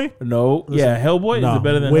 Hellboy. No, yeah, Hellboy. No, Is it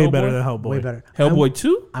better than way Hellboy? better than Hellboy. Way better. Hellboy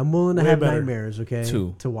 2? I'm willing to Way have better. nightmares. Okay.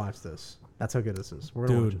 2. To watch this. That's how good this is. We're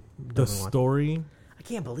gonna watch Dude, it. the Definitely watch it. story. I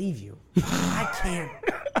can't believe you. I can't.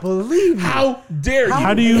 believe you. How dare you?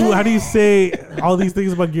 How do you say all these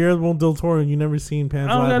things about Guillermo del Toro and you never seen Pan's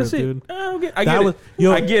I don't gotta Labyrinth, see dude? it. I get That it. was-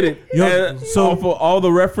 yo, I get it. yo, So so for all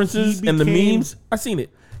the references he and the became- memes, I seen it.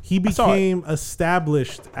 He saw it. became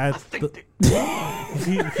established at the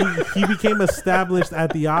he became established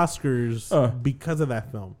at the Oscars because of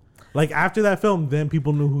that film. Like after that film, then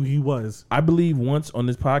people knew who he was. I believe once on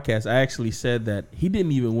this podcast, I actually said that he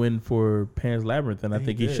didn't even win for Pan's Labyrinth, and I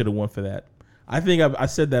think he did. should have won for that. I think I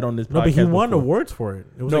said that on this podcast. No, but he won before. awards for it.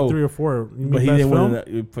 It was No, like 3 or 4. You mean But he best didn't film? win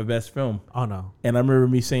it for best film. Oh no. And I remember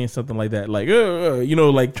me saying something like that, like,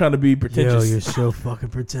 like trying to be Yo, pretentious. you're so fucking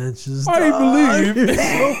pretentious. I dog. believe. You're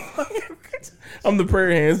so fucking I'm the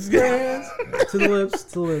prayer hands. to the lips,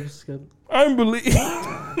 to the lips. Good. I believe.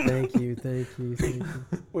 Thank you.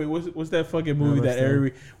 Wait, what's that fucking movie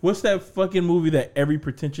Namaste. what's that fucking movie that every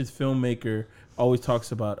pretentious filmmaker always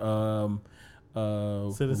talks about?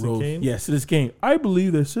 Citizen Kane? Yeah, Citizen Kane. I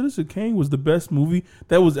believe that Citizen Kane was the best movie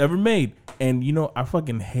that was ever made. And I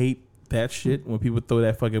fucking hate that shit when people throw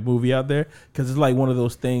that fucking movie out there, because it's like one of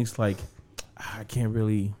those things like I can't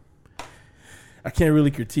really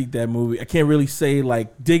critique that movie. I can't really say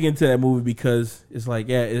like dig into that movie, because it's like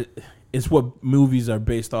it's what movies are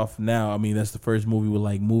based off now. I mean, that's the first movie with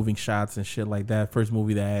like moving shots and shit like that. First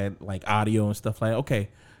movie that had like audio and stuff like. Okay,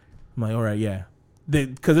 I'm like, all right, yeah,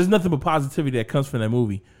 because there's nothing but positivity that comes from that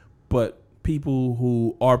movie. But people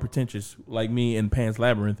who are pretentious like me and Pan's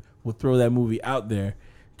Labyrinth will throw that movie out there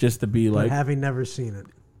just to be But like, having never seen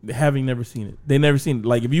it. having never seen it. They never seen it.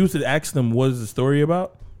 Like if you was to ask them what is the story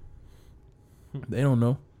about, they don't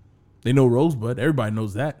know. They know Rosebud. Everybody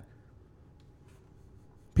knows that.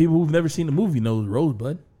 People who've never seen the movie knows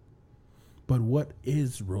Rosebud. But what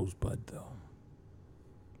is Rosebud though?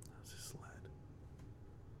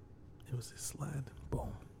 It was his sled. Boom.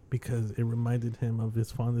 Because it reminded him of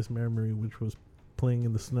his fondest memory, which was playing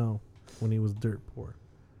in the snow when he was dirt poor.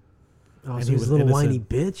 Oh, And so he he's was a little innocent. whiny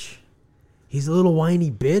bitch. He's a little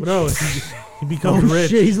whiny bitch. No, he becomes Oh,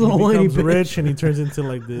 rich. shit, he's a little he whiny becomes bitch. rich, and he turns into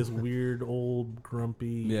like this weird, old,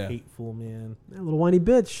 grumpy, Yeah. hateful man. A little whiny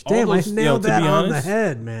bitch. All Damn, those- I nailed to that be on the honest,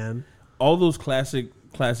 head, man. All those classic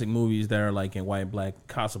movies that are like in white and black.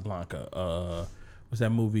 Casablanca. What's that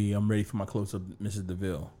movie? I'm Ready for My Close-Up, Mrs.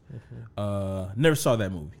 DeVille. Never saw that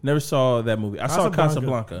movie. I saw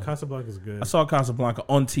Casablanca. Casablanca's good. I saw Casablanca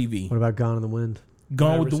on TV. What about Gone in the Wind?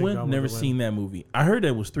 Gone Never with the seen Wind. Gone with Never the Wind. seen that movie. I heard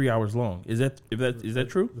that was 3 hours long. Is that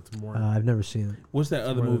true? It's more. I've never seen it. What's that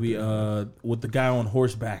other more than movie 3 hours. with the guy on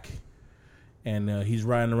horseback and he's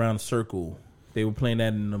riding around a circle? They were playing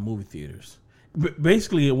that in the movie theaters.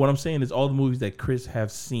 Basically, what I'm saying is all the movies that Chris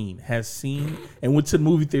has seen, and went to the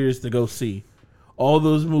movie theaters to go see. All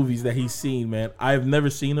those movies that he's seen, man. I've never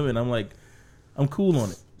seen them, and I'm like, I'm cool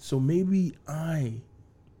on it. So maybe I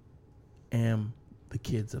am the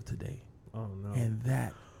kids of today. Oh no. And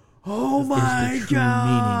that Oh is the my true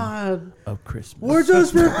god! meaning of Christmas. We're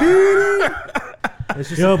just repeating. It's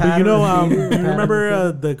just Yo, a but you pattern know, repeating, you pattern remember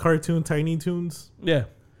repeating. the cartoon Tiny Toons? Yeah.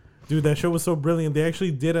 Dude, that show was so brilliant. They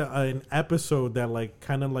actually did an episode that like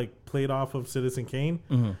kind of like played off of Citizen Kane.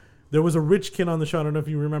 Mm-hmm. There was a rich kid on the show. I don't know if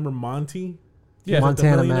you remember Monty. Yeah. He was like the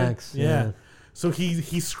Montana millionaire. Max. Yeah. Yeah. So he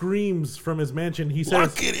screams from his mansion. He says,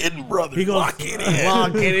 Lock it in, brother. He goes, Lock it in.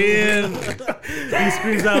 Lock it in. He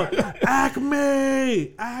screams out,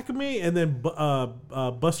 Acme, Acme, and then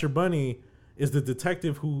Buster Bunny is the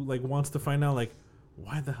detective who like wants to find out like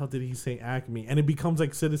why the hell did he say Acme, and it becomes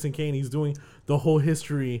like Citizen Kane. He's doing the whole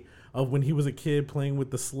history of when he was a kid playing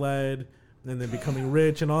with the sled and then becoming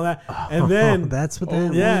rich and all that, and then That's what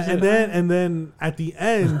that yeah, was. and then at the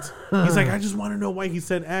end he's like, I just want to know why he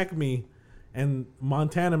said Acme. And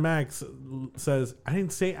Montana Max says, I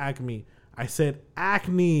didn't say acme. I said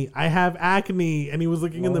acne. I have acne. And he was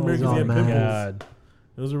looking in the mirror because he had Oh, pimples. God.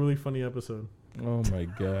 It was a really funny episode. Oh my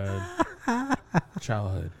God.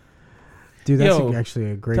 Childhood. Dude, that's Yo,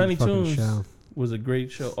 actually a great Tiny fucking Toons show. was a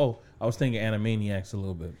great show. Oh, I was thinking Animaniacs a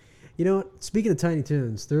little bit. You know what? Speaking of Tiny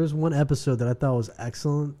Toons, there was one episode that I thought was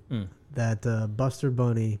excellent. That Buster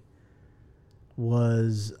Bunny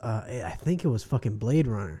was, I think it was fucking Blade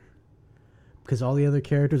Runner. Because all the other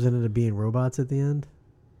characters ended up being robots at the end.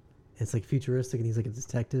 It's like futuristic, and he's like a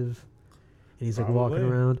detective, and he's like walking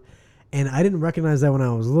Probably. around. And I didn't recognize that when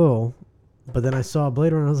I was little, but then I saw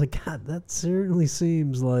Blade Runner, and I was like, God, that certainly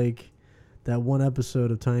seems like that one episode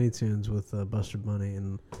of Tiny Toons with Buster Bunny,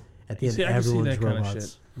 and at the You end, see, I can see everyone's that kind of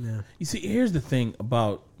robots. Yeah. You see, here's the thing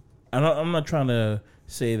about, I'm not trying to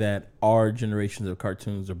say that our generations of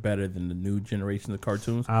cartoons are better than the new generations of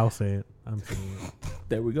cartoons. I'll say it. I'm saying it.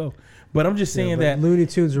 There we go. But I'm just saying Yeah, but that Looney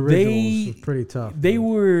Tunes originals was pretty tough. They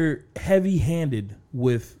were heavy-handed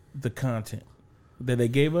with the content. that they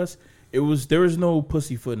gave us, there was no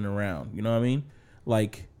pussyfooting around. You know what I mean?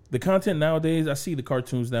 Like the content nowadays, I see the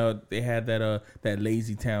cartoons now. They had that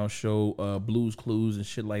Lazy Town show, Blue's Clues and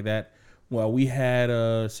shit like that. Well, we had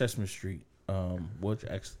Sesame Street, which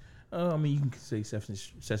I mean, you can say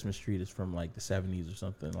Sesame Street is from like the 70s or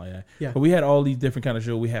something like that. Yeah. But we had all these different kind of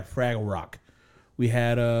shows. We had Fraggle Rock. We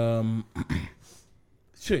had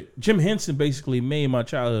shit. Jim Henson basically made my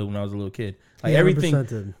childhood when I was a little kid. Like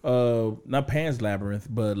everything, not Pan's Labyrinth,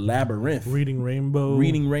 but Labyrinth. Reading Rainbow.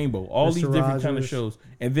 All Mr. these different kind of Rogers. shows.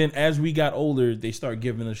 And then as we got older, they start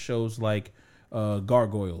giving us shows like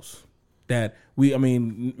Gargoyles. That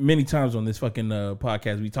many times on this fucking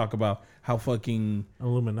podcast, we talk about how fucking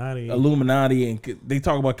Illuminati, and they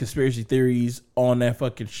talk about conspiracy theories on that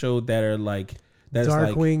fucking show that are like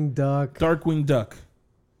Darkwing Duck. Darkwing Duck.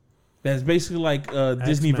 That's basically like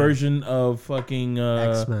Disney X-Men. version of fucking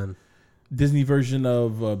X-Men. Disney version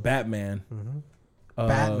of Batman.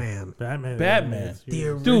 Batman. Batman. The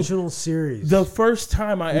original series. The first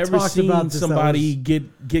time I We ever talked about seen this, somebody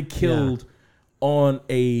get killed on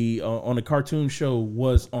a cartoon show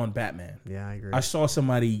was on Batman. Yeah, I agree. I saw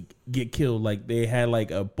somebody get killed. Like they had like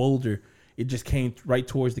a boulder. It just came right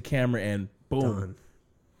towards the camera and boom. Done.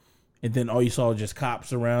 And then all you saw was just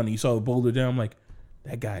cops around and you saw the boulder down. I'm like,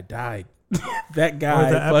 that guy died. That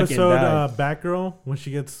guy the fucking episode died. Batgirl, when she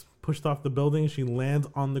gets pushed off the building, she lands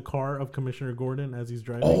on the car of Commissioner Gordon as he's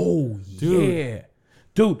driving. Oh, Dude. yeah.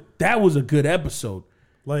 Dude, that was a good episode.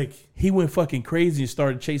 Like, He went fucking crazy and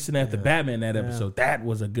started chasing after Batman that episode. That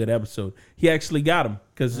was a good episode. He actually got him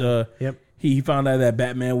because Yep. he found out that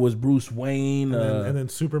Batman was Bruce Wayne. and then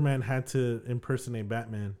Superman had to impersonate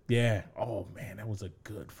Batman. Yeah. Oh, man, that was a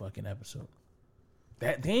good fucking episode.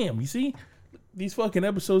 That damn, you see? These fucking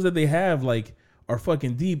episodes that they have like are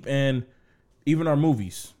fucking deep, and even our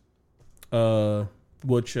movies,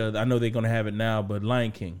 which I know they're gonna have it now, but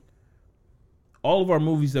Lion King. All of our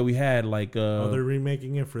movies that we had, like They're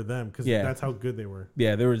remaking it for them because Yeah. that's how good they were.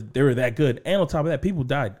 yeah, they were that good. And on top of that, people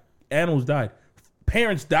died, animals died,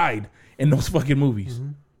 parents died in those fucking movies.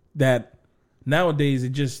 That nowadays it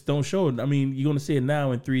just don't show it. I mean, you're gonna see it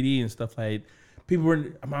now in 3D and stuff like. I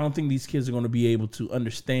don't think these kids are gonna be able to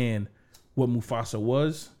understand what Mufasa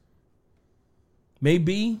was.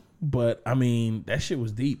 Maybe, but I mean that shit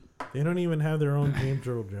was deep. They don't even have their own James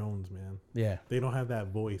Earl Jones, man. Yeah. They don't have that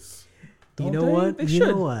voice. You Don't know they? what? They You should.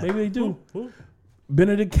 know what? Maybe they do. Who?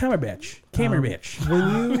 Benedict Cumberbatch.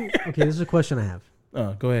 When you okay, this is a question I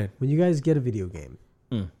have. Go ahead. When you guys get a video game,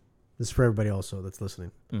 Mm. this is for everybody also that's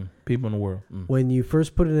listening. People in the world. When you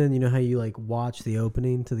first put it in, you know how you like watch the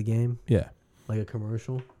opening to the game, Yeah. like a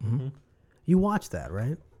commercial. Mm-hmm. You watch that,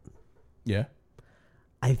 right? Yeah.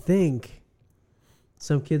 I think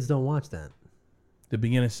some kids don't watch that. The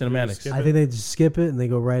beginning cinematics. skip I think they just skip it and they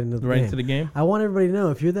go right into the Right game. into the game. I want everybody to know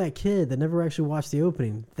if you're that kid that never actually watched the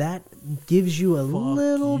opening, that gives you a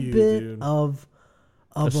little you, bit dude. of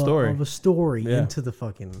A story. a story Yeah. into the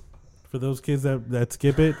fucking. For those kids that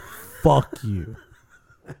skip it, fuck you.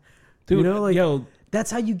 Dude, You know, like, yo, That's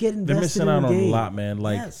how you get invested they're missing in out the on game. a lot, man.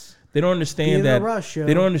 Like Yes. they don't Be understand in a that rush, yo.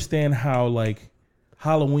 they don't understand how like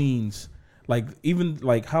Halloween's like even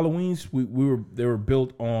like Halloween's they were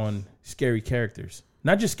built on scary characters.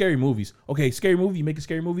 Not just scary movies. Okay, scary movie, you make a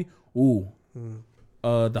scary movie. Ooh.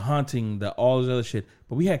 The Haunting, all this other shit.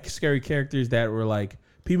 But we had scary characters that were like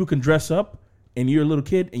people can dress up and you're a little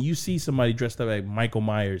kid and you see somebody dressed up like Michael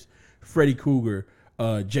Myers, Freddy Krueger,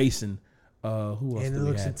 Jason, who else And it did we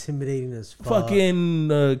looks have? intimidating as fuck. Fucking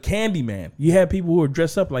Candyman. You had people who were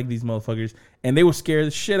dressed up like these motherfuckers, and they would scare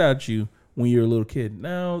the shit out you when you were a little kid.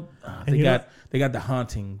 Now they you got The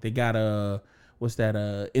Haunting. They got what's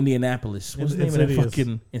that? Indianapolis. What's the name of that Insidious.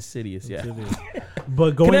 fucking Insidious? Yeah.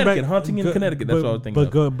 But going Connecticut, back, Haunting in Connecticut, that's what I was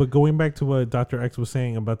thinking of. But going back to what Dr. X was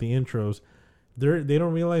saying about the intros, they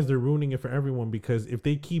don't realize they're ruining it for everyone because if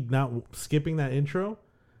they keep not skipping that intro,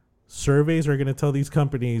 surveys are going to tell these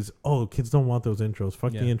companies, "Oh, kids don't want those intros.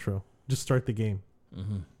 Fuck Yeah. the intro. Just start the game." Just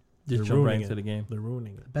They're jump right ruining into it. the game. They're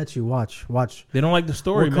ruining it. Bet you watch. They don't like the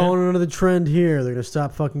story, We're man. calling another trend here. They're gonna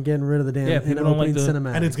stop fucking getting rid of the damn Yeah, in people don't like opening the-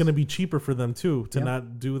 cinematics. And it's going to be cheaper for them too to Yep.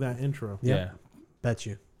 not do that intro. Yep. Yeah. Bet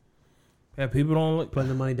you Yeah, people don't look. putting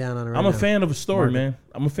the money down on it. Right I'm a now. fan of a story, Market. man.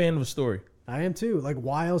 I'm a fan of a story. I am too. Like,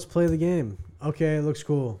 why else play the game? Okay, it looks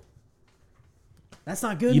cool. That's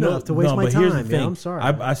not good You know, enough to waste no, my but here's the time. thing. Yeah, I'm sorry.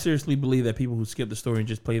 I seriously believe that people who skip the story and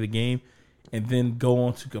just play the game and then go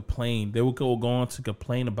on to complain, they will go on to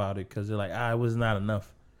complain about it because they're like, it was not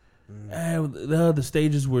enough. The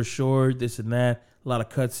stages were short, this and that, a lot of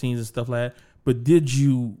cutscenes and stuff like that. But did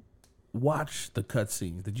you watch the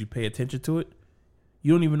cutscenes? Did you pay attention to it?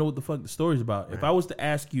 You don't even know what the fuck the story's about. Right. If I was to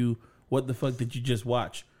ask you what the fuck did you just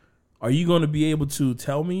watch? Are you going to be able to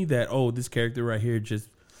tell me that, oh, this character right here just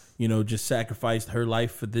sacrificed her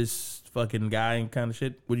life for this fucking guy and kind of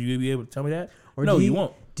shit? Would you be able to tell me that? Or no, you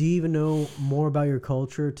won't. Do you even know more about your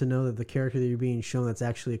culture to know that the character that you're being shown that's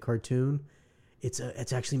actually a cartoon, it's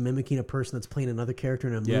actually mimicking a person that's playing another character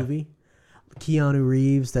in a movie? Keanu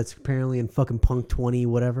Reeves, that's apparently in fucking Punk 20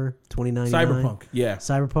 whatever, 2099. Cyberpunk, yeah.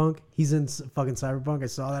 Cyberpunk. He's in fucking Cyberpunk. I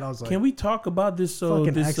saw that. I was like, can we talk about this?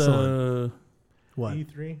 Fucking This excellent. What?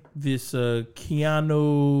 E3. this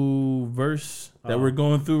Keanu verse that we're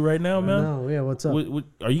going through right now, man. No, yeah. What's up?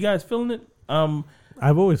 Are you guys feeling it?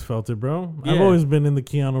 I've always felt it, bro. Yeah. I've always been in the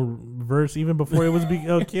Keanu verse, even before it was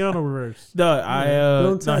Keanu verse.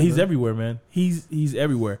 No, he's everywhere, man. He's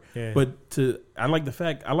everywhere. Yeah. But I like the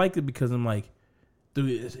fact, I like it because I'm like, dude,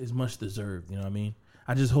 it's much deserved. You know what I mean?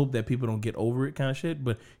 I just hope that people don't get over it, kind of shit.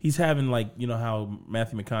 But he's having like, you know how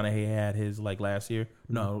Matthew McConaughey had his like last year.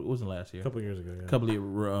 No, it wasn't last year. A couple years ago. Yeah. A couple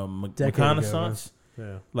of Decade ago, reconnaissance,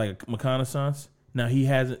 Yeah. like reconnaissance. Now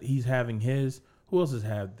he's having his. Who else has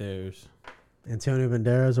had theirs? Antonio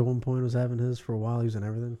Banderas at one point was having his for a while. He was in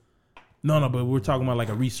everything. No, but we're talking about like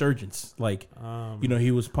a resurgence. Like,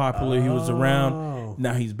 he was popular, he was around.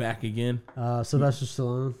 Now he's back again. Sylvester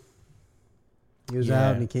Stallone. He was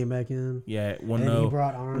out and he came back in. Yeah, And he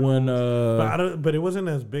brought Arnold. But it wasn't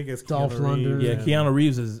as big as Dolph Keanu Reeves. Lundgren. Yeah, Keanu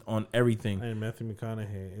Reeves is on everything. And Matthew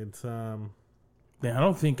McConaughey. It's Man, I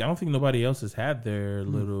don't think nobody else has had their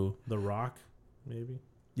little. The Rock, maybe.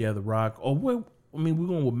 Yeah, The Rock. Oh, wait, I mean, we're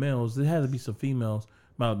going with males. There has to be some females.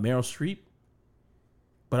 About Meryl Streep,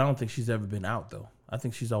 but I don't think she's ever been out though. I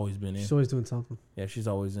think she's always been in. She's always doing something. Yeah, she's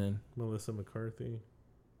always in. Melissa McCarthy.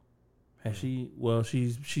 Has she? Well,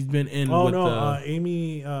 she's been in. Oh with, no,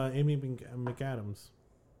 Amy McAdams.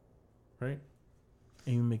 Right?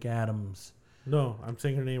 Amy McAdams. No, I'm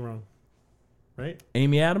saying her name wrong. Right?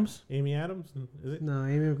 Amy Adams. Amy Adams? Is it? No,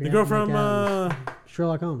 Amy. The girl from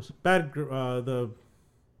Sherlock Holmes.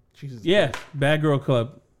 Jesus. Yeah, Bad Girl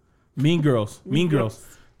Club. Mean Girls. Mean Girls.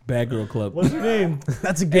 Bad Girl Club. What's her name?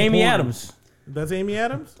 That's a good Amy porn. Adams. That's Amy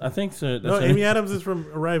Adams? I think so. No, Amy Adams is from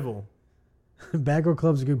Arrival. Bad Girl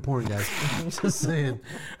Club's a good porn, guys. Just saying.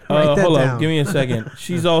 Write that hold down. on, give me a second.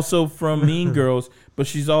 She's also from Mean Girls, but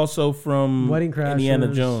she's also from Wedding Crashers.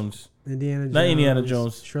 Indiana Jones. Indiana Jones. Not Indiana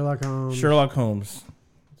Jones. Sherlock Holmes. Sherlock Holmes.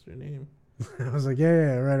 What's her name? I was like,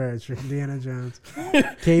 yeah, right. Sure. Indiana Jones.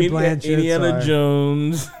 Kate Blanchett. Indiana sorry.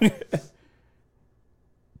 Jones.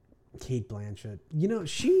 Kate Blanchett. You know,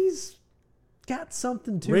 she's got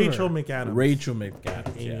something to Rachel her. McAdams. Rachel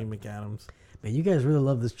McAdams. Amy Yeah. McAdams. Man, you guys really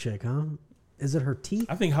love this chick, huh? Is it her teeth?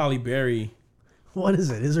 I think Holly Berry. What is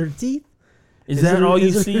it? Is her teeth? Is that her- all you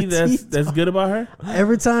is her see that's teeth? good about her?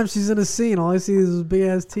 Every time she's in a scene, all I see is those big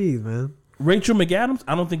ass teeth, man. Rachel McAdams?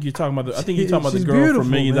 I don't think you're talking about I think you're talking about the She's girl beautiful, from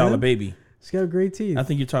 $1 Million man. Baby. She's got great teeth. I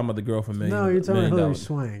think you're talking about the girl from No, you're talking about Million Hilary Dollar.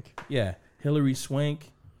 Swank. Yeah, Hilary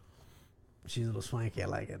Swank. She's a little swanky. I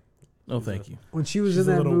like it. Oh, thank you. When she was She's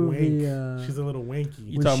in a that little movie, wank. She's a little wanky.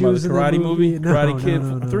 You when talking she about was the in that Karate movie? no, Karate Kid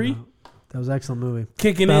no, 3? no. That was an excellent movie.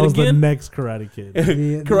 Kicking That it was the again? next Karate Kid.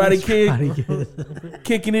 The Karate next Kid. Karate Kid.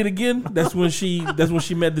 Kicking it again? That's when she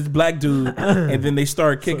met this black dude, and then they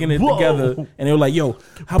started kicking it Whoa. together, and they were like, yo,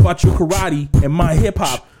 how about your karate and my hip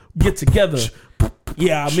hop get together?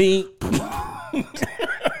 Yeah, I mean,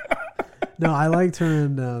 No, I liked her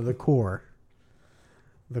in The Core.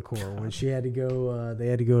 The Core, when she had to go, they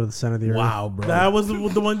had to go to the center of the earth. wow, bro. That was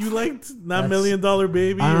the one you liked? Not That's- $1 Million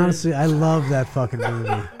Baby? Honestly, I love that fucking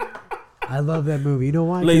movie. I love that movie. You know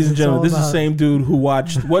why? 'Cause Ladies and it's gentlemen, all this is the about- same dude who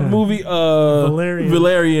watched what movie? Valerian.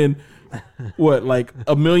 Valerian. What, like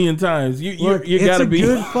a million times? You Look, you it's gotta a be.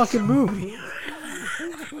 good fucking movie.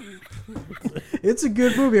 It's a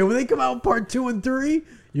good movie. And when they come out with part 2 and 3,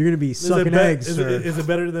 you're gonna be sucking eggs, Is sir. it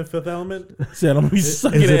better than Fifth Element? Said I'm gonna be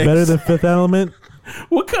sucking Is it eggs. better than Fifth Element?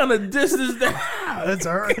 What kind of diss is that?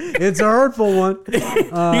 It's a hurtful one. You're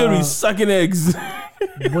gonna be sucking eggs.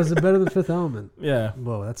 Was it better than Fifth Element? Yeah.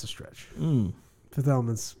 Whoa, that's a stretch. Mm. Fifth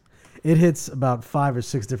Element's. It hits about 5 or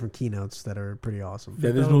 6 different keynotes that are pretty awesome.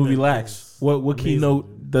 That this Fifth movie Element lacks. is What amazing.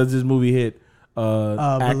 keynote does this movie hit?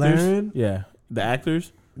 Actors? Valerian? Yeah, the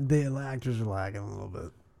actors. The actors are lagging a little bit.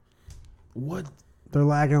 What? They're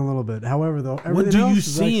lagging a little bit. However, though, What everything do you else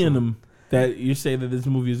is see in excellent. them that you say that this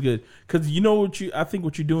movie is good? Because you know what I think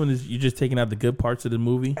what you're doing is you're just taking out the good parts of the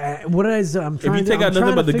movie. What did I say? I'm trying you take to, out I'm nothing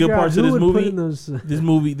trying but to the good figure out parts of who this would put movie, in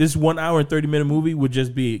those, This 1 hour and 30 minute movie would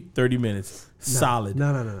just be 30 minutes. Solid.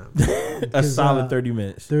 No. A solid 'Cause, 30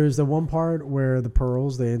 minutes. There's the one part where the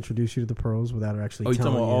pearls, they introduce you to the pearls without actually Oh, you're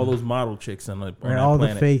telling talking about you. all those model chicks on Right, that all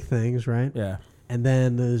planet. the fake things, right? Yeah. And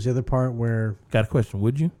then there's the other part where Got a question?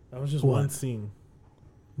 Would you? That was just What? one scene.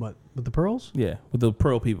 What with the pearls? Yeah, with the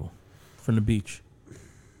pearl people from the beach.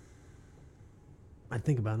 I'd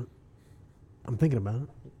think about it. I'm thinking about it.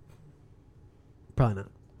 Probably not.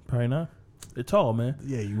 Probably not. They're tall, man.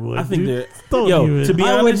 Yeah, you would. I think dude. they're. Don't Yo, even. to be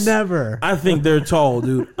I honest, would never. I think they're tall,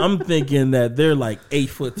 dude. I'm thinking that they're like 8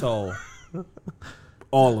 foot tall.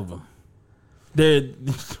 All of them. They're.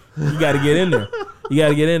 You got to get in there. You got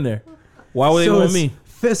to get in there. Why would they want it's me?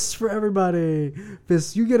 Fists for everybody.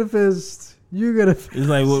 Fist. You get a fist. You get a fist. It's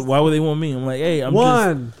like, why would they want me? I'm like, hey, I'm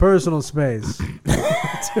One personal space.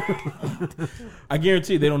 just. I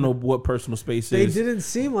guarantee they don't know what personal space They is. didn't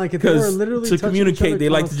seem like it. They were Because literally to touching communicate, each other they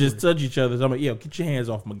like to just constantly. touch each other. So I'm like, yo, get your hands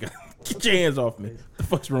off my guy. Get your hands off me. The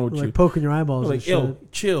fuck's wrong with like you? poking your eyeballs. I'm and like, yo,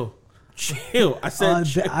 shit. chill. I said,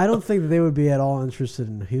 chill. I don't think that they would be at all interested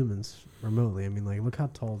in humans remotely. I mean, like, look how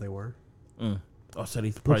tall they were. Oh, so they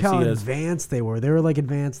Look probably how see us. advanced they were. They were like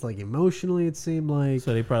advanced, like emotionally. It seemed like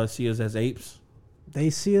So they probably see us as apes. they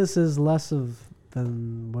see us as less of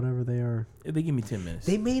than whatever they are. They give me 10 minutes.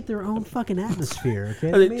 They made their own fucking atmosphere. Okay,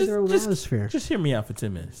 Okay, they made their own atmosphere. Just hear me out for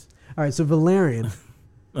 10 minutes. All right, so Valerian,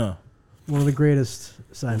 Oh, one of the greatest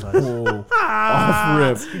sci-fi. whoa. Off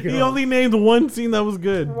rip. He only named one scene that was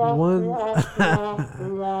good. One,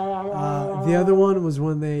 the other one was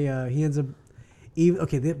when he ends up. Even,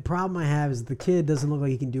 okay, the problem I have is the kid doesn't look like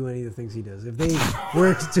he can do any of the things he does. If they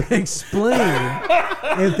were to explain,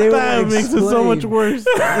 That makes it so much worse.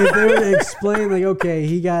 If they were to explain, like, okay,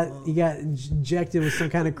 he got injected with some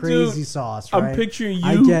kind of crazy Dude, sauce, right? I'm picturing you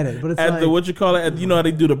I get it, but it's at like, the, what you call it, you know how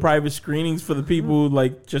they do the private screenings for the people,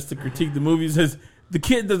 like, just to critique the movies. Says the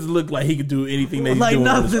kid doesn't look like he could do anything that he's like doing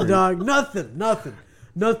on the nothing, screen. dog,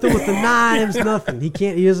 nothing with the knives, nothing. He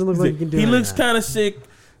can't. He doesn't look like he can do. He any of looks that. kind of sick.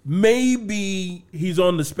 Maybe he's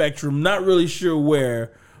on the spectrum. Not really sure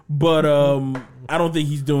where, but I don't think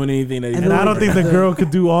he's doing anything that he's And And doing. I don't think the girl could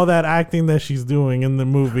do all that acting that she's doing in the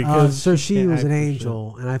movie. So she can't was an act for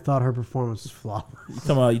angel, and I thought her performance was flawless. You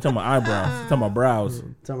talking about eyebrows? You talking about brows?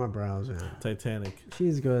 It's on my brows. Yeah, shit. Titanic.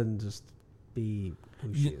 she's good and just be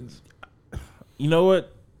who she is. You know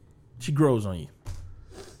what? She grows on you.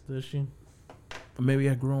 Does she? Or maybe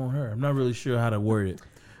I grow on her. I'm not really sure how to word it,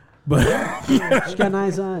 but She's got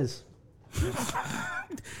nice eyes.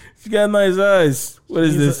 she got nice eyes. What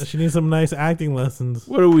is this? She needs some nice acting lessons.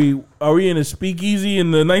 What are we? Are we in a speakeasy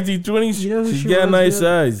in the 1920s? You know who She's she got reminds me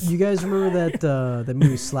nice of? eyes. You guys remember that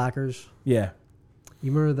movie Slackers? Yeah.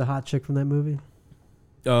 You remember the hot chick from that movie?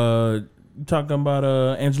 You talking about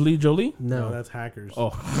Angelina Jolie? No, No, that's hackers.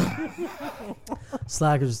 Oh,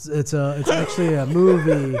 Slackers. It's actually a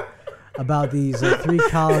movie about these 3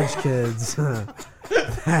 college kids.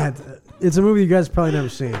 It's a movie you guys probably never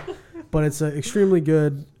seen, but it's extremely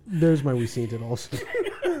good. There's my we seen it also,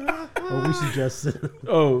 or we suggested.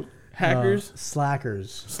 oh, hackers,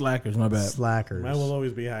 Slackers. slackers. My bad. Slackers. Mine will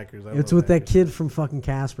always be hackers. I It's love with that hackers. kid from fucking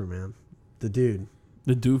Casper, man. The dude.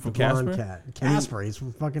 The dude from Blonde Casper. cat. Casper. He's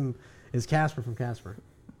from fucking. Is Casper from Casper?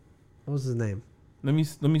 What was his name? Let me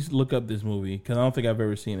look up this movie because I don't think I've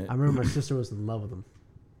ever seen it. I remember my sister was in love with him.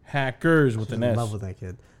 Hackers with She was an in S. love with that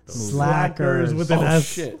kid. Slackers Slackers. with an Oh S.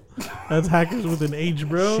 shit! That's hackers with an H,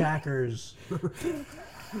 bro. Shackers.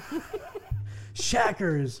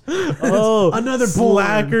 Shackers. Oh, Another porn.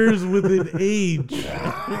 slackers with an H.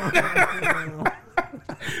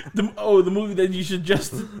 The movie that you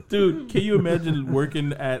suggested, dude. Can you imagine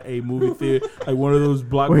working at a movie theater, like one of those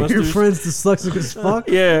Were your blockbusters? friends dyslexic as fuck?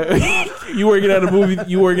 Yeah, you working at a movie.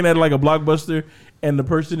 You working at like a blockbuster, and the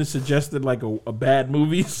person has suggested like a bad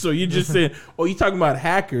movie. So you just saying, "Oh, you talking about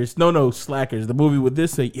Hackers? No, Slackers. The movie with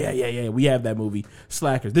this." Say, yeah. We have that movie,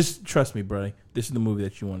 Slackers. This, trust me, bro. This is the movie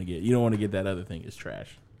that you want to get. You don't want to get that other thing. It's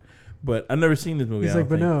trash. But I've never seen this movie. He's I like,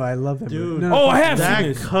 don't but think. no, I love that Dude. movie. No, Oh, I have seen That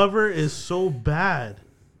this. cover is so bad.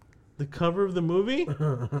 The cover of the movie.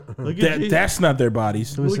 Look at That's not their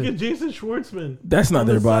bodies. Let me look see. at Jason Schwartzman. That's not on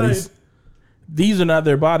their the bodies. side. These are not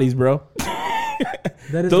their bodies, bro.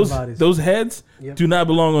 That is Those the bodies. those heads Yep. do not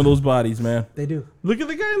belong on those bodies, man. They do. Look at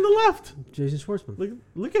the guy on the left. Jason Schwartzman.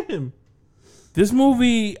 Look at him. This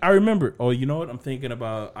movie, I remember. Oh, you know what? I'm thinking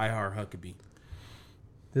about I Heart Huckabee.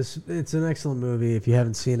 It's an excellent movie if you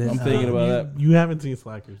haven't seen it. I'm thinking about that. You haven't seen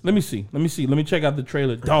Slackers. Let me see. Let me check out the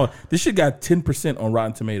trailer. Dog, this shit got 10% on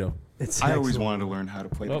Rotten Tomato. It's I always excellent. wanted to learn how to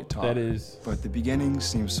play the Oh, guitar. that is But the beginning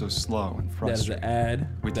seems so slow and that is frustrating. an ad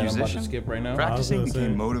With that I'm about to musician? skip right now. Practicing I was gonna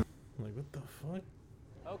became say. motivating. I'm like, what the fuck?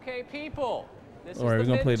 Okay, people. This All right, is we're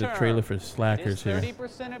the gonna play the midterm. trailer for Slackers It's here.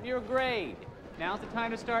 30% of your grade. Now's the time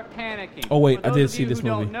to start panicking. Oh, wait, For I those did of see you this who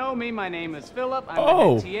movie. Don't know me. My name is Philip. I'm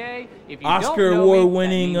Oh, the head TA. If you Oscar don't know me,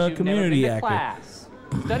 award-winning, that means you've never community been to actor. class.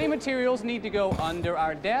 Study materials need to go under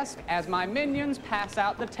our desk as my minions pass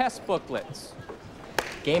out the test booklets.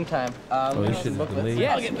 Game time. this shit is delayed.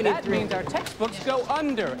 Yes, that means our textbooks go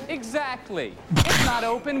under. Exactly. It's not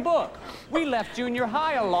open book. We left junior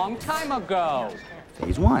high a long time ago.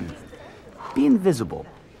 Phase 1. Be invisible.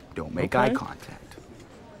 Don't make eye contact.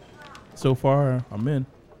 So far, I'm in.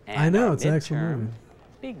 And I know, our it's an excellent midterm movie.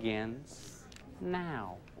 begins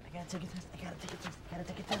now. I gotta take a test. I gotta take a test. I gotta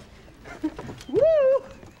take a test.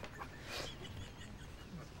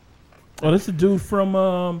 Oh, that's the dude from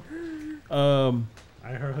I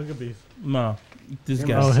heard Hugabees. no, this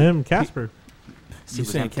guy. Oh, him, Casper. You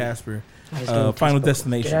saying Casper? doing Final textbook.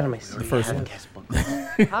 Destination. Get out of my The seat. first one.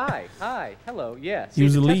 Hi, hello, yes. He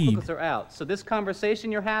was the the lead. textbooks are out, so this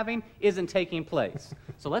conversation you're having isn't taking place.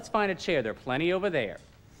 So let's find a chair. There are plenty over there.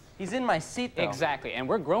 He's in my seat, though. Exactly, and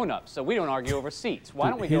we're grown-ups, so we don't argue over seats. Why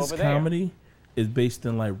don't we go His over there? comedy is based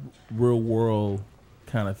in like real world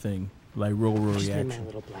kind of thing, like real world Just need my reaction.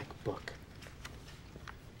 little black book.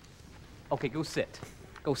 Okay, go sit.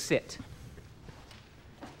 Go sit.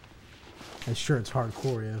 I'm sure it's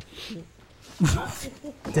hardcore, yeah.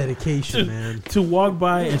 Dedication, man. To walk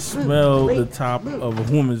by and smell the top of a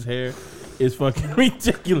woman's hair is fucking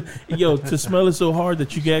ridiculous. Yo, to smell it so hard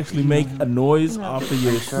that you can actually make a noise off of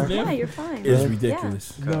your Yeah, sniff you're fine. is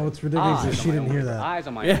ridiculous. No, it's ridiculous that Eyes she on my didn't hear own- that. Eyes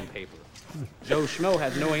on my Yeah. own paper. Joe Schmo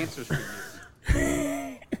has no answers for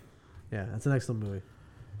you. Yeah, that's an excellent movie.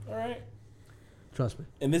 All right. Trust me.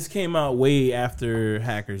 And this came out way after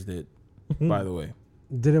Hackers did, by the way.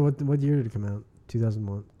 Did it? What year did it come out?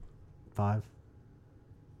 2001, 5?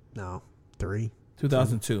 No, 3.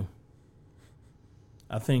 2002.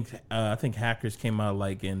 I think Hackers came out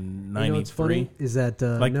like in You know what's funny '93, is that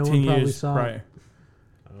like no 10 one probably years saw prior. it.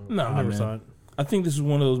 No, I never man. saw it. I think this is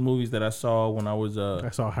one of those movies that I saw when I was I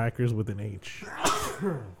saw Hackers with an H.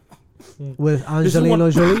 With is Angelina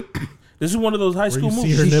one- Jolie. This is one of those high Where school you see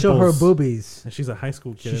movies. her She showed her nipples. boobies. And she's a high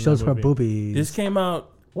school kid. She in shows that her movie. boobies. This came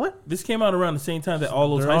out. What? This came out around the same time that all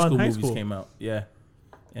those They're all high in school high movies school. came out. Yeah,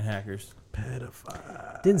 and Hackers.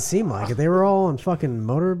 Pedophile. Didn't seem like it. They were all on fucking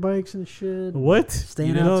motorbikes and shit. What?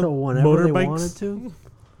 Staying You out know, till whenever they motorbikes? wanted to.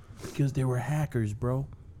 Because they were hackers, bro.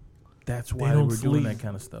 That's why They they, don't were doing sleep. that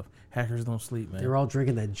kind of stuff. Hackers don't sleep, man. They were all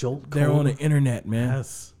drinking that Jolt. They're Cola. on the internet, man.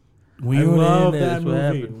 Yes. When I you're on the love internet, that that's what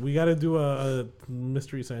movie. happened. We got to do a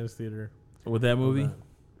Mystery Science Theater. With that movie,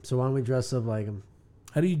 So why don't we dress up like them?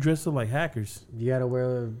 how do you dress up like hackers? You gotta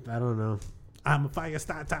wear, I don't know, I'm a fire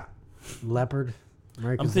starter. leopard.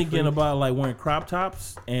 I'm thinking about like wearing crop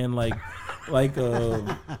tops and like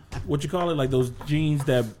what you call it, like those jeans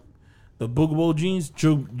that the Boogable jeans,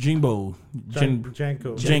 Jimbo,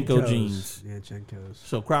 Janko. Janko jeans. Yeah, Jenkos.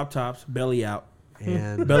 So crop tops, belly out,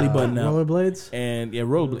 And belly button out, rollerblades. and yeah,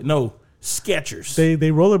 rollerblade. No, Skechers. They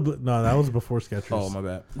rollerblade. No, that was before Skechers. Oh my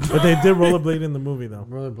bad. But they did rollerblade in the movie though.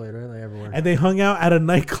 Rollerblade, right? Like everywhere. And they hung out at a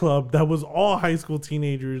nightclub that was all high school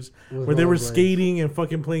teenagers, With where they were rollerblades. skating and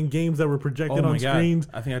fucking playing games that were projected Oh my on god! screens.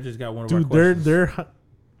 I think I just got one of Dude, our they're questions.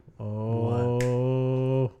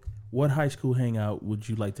 oh, What high school hangout would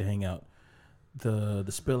you like to hang out? The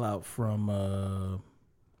spill out from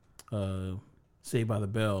Saved by the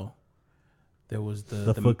Bell. There was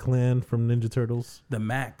the Foot Clan from Ninja Turtles. the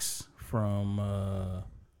Max from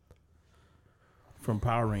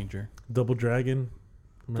Power Ranger. Double Dragon.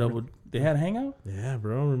 Remember? They had a hangout. Yeah,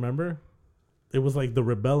 bro. Remember? It was like the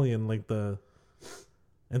rebellion,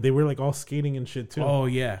 and they were like all skating and shit too. Oh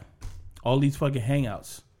yeah, all these fucking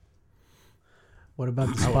hangouts. What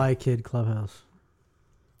about the Spy Kid Clubhouse?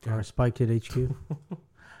 Or Spy Kid HQ?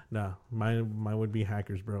 Nah, mine would be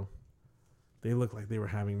Hackers, bro. They looked like they were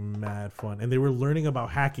having mad fun, and they were learning about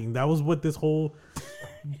hacking. That was what this whole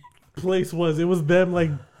place was. It was them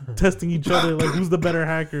like testing each other, like who's the better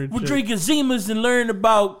hacker. and We're shit. drinking Zimas and learning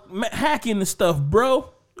about hacking and stuff,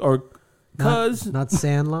 bro. Or cuz Not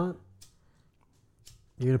Sandlot?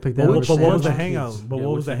 You're going to pick that But over what was the Sandlot? hangout? But Yeah, what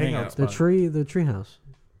was what's the the hangout hangout? The spot? the treehouse.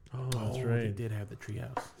 Oh, that's They right. did have the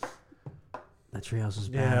treehouse. That treehouse is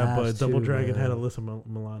badass. Yeah, but Double too, Dragon had man. Alyssa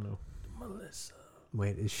Milano, Melissa.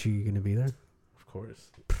 Wait, is she going to be there? of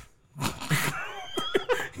course.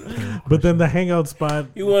 But then the hangout spot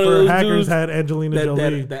You one of for those hackers dudes had Angelina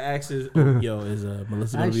Jolie. That acts is is Melissa gonna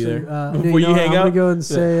be Actually, there no, before you hang I'm out? going to go and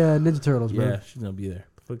say Ninja Turtles, bro. Yeah, she's gonna be there.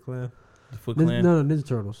 Foot Clan. The Foot Nin- Clan. no, Ninja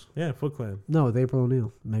Turtles. Yeah, Foot Clan. No, with April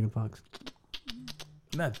O'Neil, Megan Fox.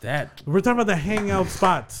 Not that. We're talking about the hangout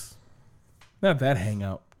spots. Not that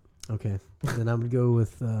hangout. Okay. Then I'm going to go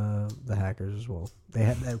with the Hackers as well. They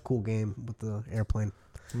had that cool game with the airplane.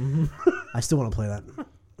 I still want to play that.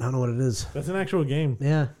 I don't know what it is. That's an actual game.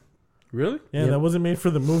 Yeah. Really? Yeah, Yep. that wasn't made for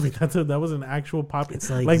the movie. That was an actual popular. It's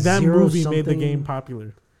Like, like that Zero movie made the something. game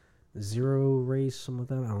popular. Zero Race,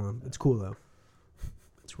 something like that. I don't know. It's cool, though.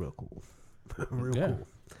 It's real cool. Real Yeah.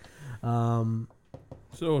 cool.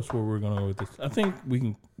 So that's where we're gonna go with this. I think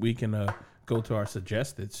we can go to our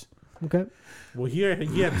suggested. Okay. Well, he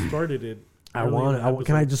had started it. I early want. in the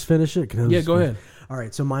Can I episode. just finish it? Can I Yeah, just go finish- ahead. All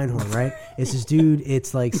right. So Mindhorn, right? It's this dude.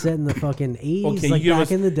 It's like set in the fucking 80s, Okay, like you give back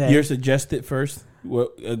us in the day. your suggested first. Well,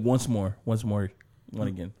 once more, one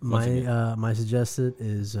again. Once again. My suggested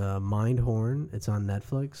is Mindhorn. It's on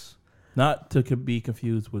Netflix. Not to be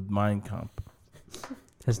confused with Mind Comp.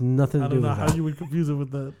 Has nothing I to do don't know with how that. you would confuse it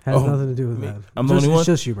with that. Has Oh, nothing to do with me. that. I'm the only one? It's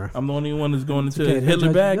just you, bro. I'm the only one that's going into Okay, no Hitler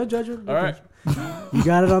judgment, bag. No judgment. no All right. judgment. You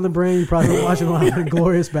got it on the brain. You probably been watching a lot of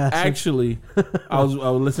Glorious Bastards. Actually, I was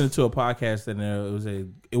listening to a podcast and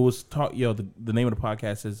it was the name of the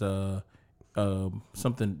podcast is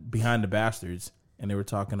something Behind the Bastards, and they were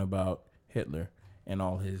talking about Hitler and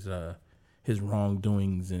all his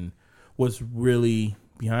wrongdoings and what's really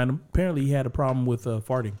behind him. Apparently, he had a problem with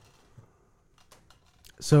farting.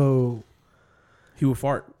 So, He would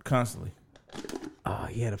fart constantly.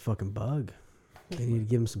 he had a fucking bug. They need to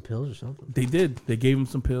give him some pills or something. They did. They gave him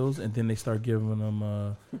some pills, and then they started giving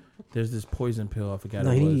him. There's this poison pill. I forgot.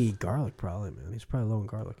 No, it he was. need to eat garlic, probably, man. He's probably low in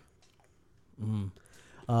garlic. Mm.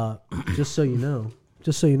 Just so you know,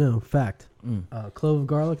 fact. Clove of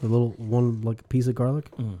garlic, the little one, like a piece of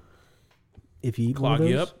garlic. Mm. If you eat Clog one of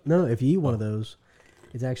you those, up? no, if you eat one of those,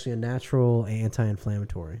 it's actually a natural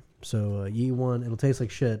anti-inflammatory. So you eat one, it'll taste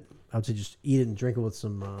like shit. I would say just eat it and drink it with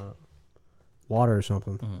some water or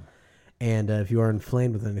something. And if you are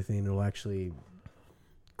inflamed with anything, it'll actually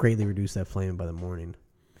greatly reduce that flame by the morning.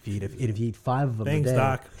 If you eat 5 of them Thanks, a day,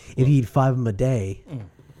 Doc. if you eat 5 of them a day,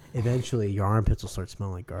 eventually your armpits will start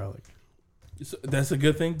smelling like garlic. So that's a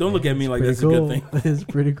good thing. Don't look at me like Pretty that's cool. a good thing. It's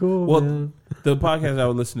pretty cool. Well, man. The podcast I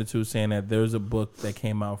was listening to was saying that there was a book that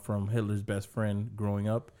came out from Hitler's best friend growing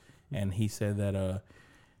up, and he said that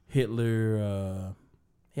Hitler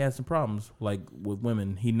he had some problems like with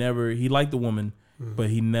women. He liked the woman,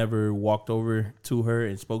 but he never walked over to her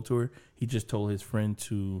and spoke to her. He just told his friend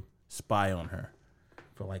to spy on her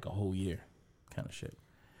for like a whole year, kind of shit.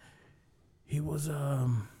 He was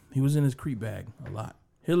in his creep bag a lot.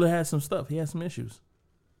 Hitler had some stuff. He had some issues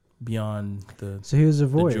beyond the So he was a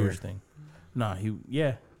the voyeur. Jewish thing. Nah, he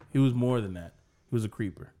was more than that. He was a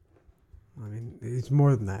creeper. I mean, it's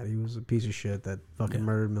more than that. He was a piece of shit that fucking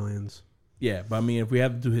murdered millions. Yeah, but I mean, if we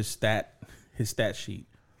have to do his stat sheet,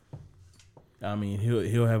 I mean,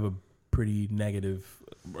 he'll have a pretty negative.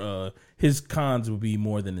 His cons would be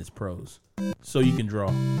more than his pros. So you can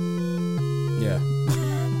draw. Yeah.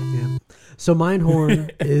 Yeah. So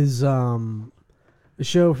Mindhorn is a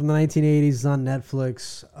show from the 1980s. It's on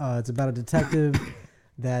Netflix. It's about a detective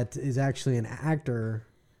that is actually an actor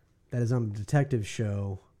that is on a detective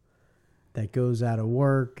show that goes out of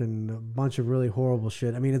work and a bunch of really horrible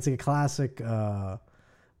shit. I mean, it's like a classic,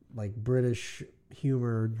 like British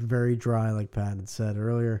humor, very dry, like Pat had said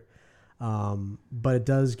earlier. But it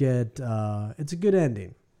does get, it's a good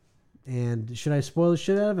ending. And should I spoil the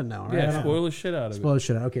shit out of it now? Right? Yeah, spoil the shit out of Spoil the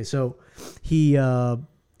shit out. Okay, so he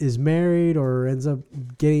is married or ends up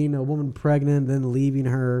getting a woman pregnant, then leaving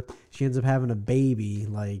her. She ends up having a baby,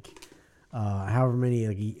 like however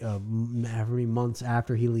many months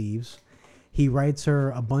after he leaves. He writes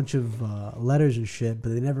her a bunch of letters and shit, but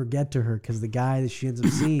they never get to her because the guy that she ends up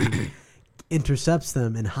seeing intercepts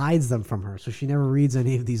them and hides them from her. So she never reads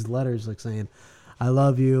any of these letters, like saying, "I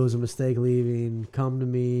love you. It was a mistake leaving. Come to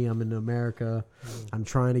me. I'm in America. I'm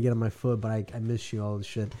trying to get on my foot, but I miss you." All this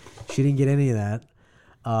shit. She didn't get any of that.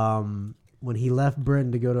 When he left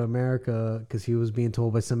Britain to go to America, because he was being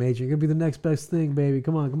told by some agent, "You're gonna be the next best thing, baby.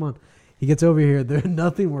 Come on." He gets over here. There,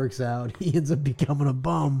 nothing works out. He ends up becoming a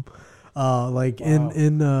bum,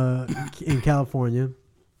 in California,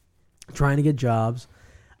 trying to get jobs.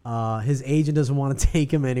 His agent doesn't want to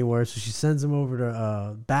take him anywhere, so she sends him over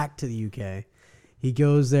to back to the UK. He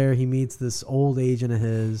goes there. He meets this old agent of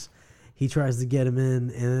his. He tries to get him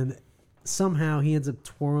in, and somehow he ends up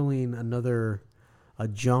twirling a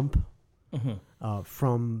jump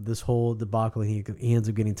from this whole debacle. He ends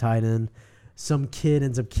up getting tied in. Some kid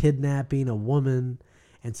ends up kidnapping a woman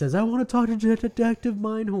and says, "I want to talk to Detective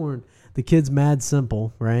Mindhorn." The kid's mad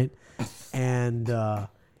simple, right? And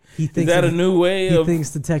he thinks Is that a new way he of?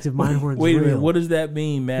 thinks Detective Mindhorn's Wait a real. minute. What does that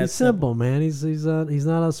mean, man? He's simple, man. He's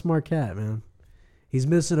not a smart cat, man. He's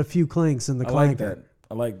missing a few clinks in the I clanker. like that.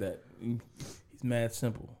 I like that. He's mad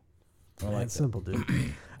simple. I like Mad that. simple, dude.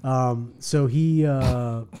 So he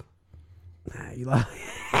you lost,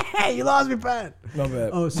 you lost me, Pat. My bad.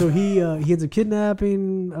 Oh, so he ends up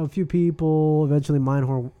kidnapping a few people. Eventually,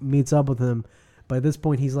 Mindhorn meets up with him. But at this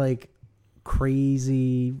point, he's like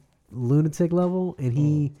crazy lunatic level, and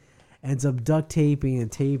he ends up duct taping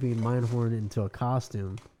and taping Mindhorn into a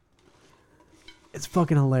costume. It's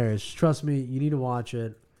fucking hilarious. Trust me, you need to watch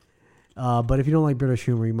it. But if you don't like British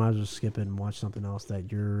humor, you might as well skip it and watch something else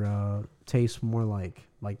that your tastes more like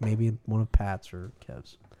maybe one of Pat's or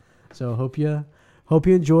Kev's. So hope you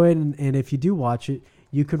enjoy it, and if you do watch it,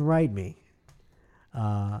 you can write me.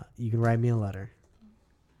 You can write me a letter,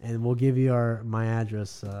 and we'll give you my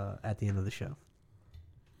address at the end of the show.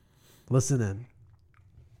 Listen in.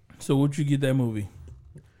 So what'd you give that movie?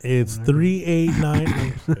 It's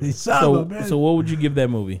 389. So what would you give that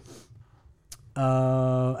movie?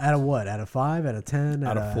 Out of what? Out of 5? Out of 10?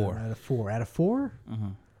 Out of 4. Out of 4. Out of 4? Mm-hmm.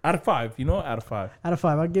 Out of 5. You know, out of 5. Out of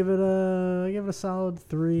 5. I'll give it a solid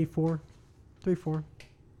 3, 4. 3, 4.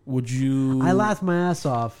 Would you? I laughed my ass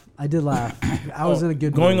off. I did laugh. I was in a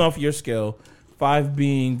good going mood. off your scale. 5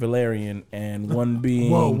 being Valerian and 1 being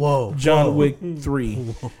John Wick 3.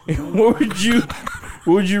 What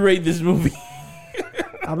would you rate this movie?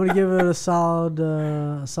 I'm gonna give it a solid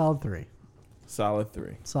 3. Solid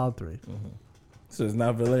 3. Solid 3. Mm-hmm. So it's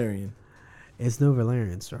not Valerian. It's no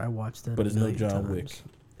Valerian, sir. I watched it. But it's no million John times. Wick.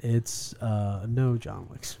 It's no John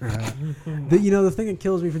Wick. Right? The thing that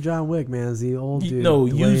kills me for John Wick, man, is the old dude. No,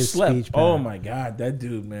 the way you his slept. speech Oh pattern. my God, that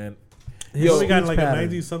dude, man. He only got like a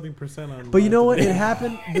 90-something% on. But you know what? It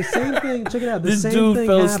happened. The same thing. Check it out. The This same dude thing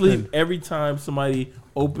fell happened. asleep every time somebody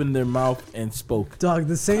opened their mouth and spoke. Dog,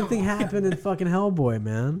 the same thing happened in fucking Hellboy,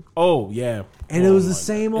 man. Oh yeah, And it was the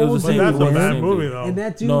same old dude. That's a man. bad movie though. And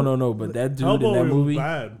that dude, No, but that dude in Hellboy that was movie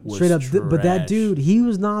bad. was straight up. But that trash. dude, he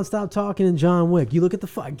was nonstop talking in John Wick. You look at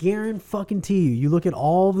the guarantee fucking to you. You look at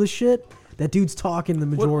all of the shit. That dude's talking the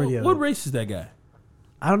majority of What it. race is that guy?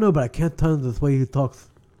 I don't know, but I can't tell the way he talks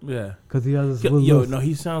Yeah, because he has. no,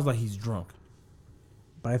 he sounds like he's drunk.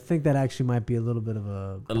 But I think that actually might be a little bit of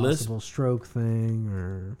a lisp? possible stroke thing,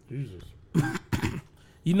 or Jesus.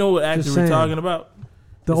 You know what actor Just we're saying. talking about?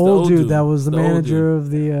 the It's old dude that was the old manager dude. of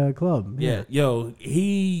the club. Yeah, yo,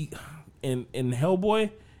 he in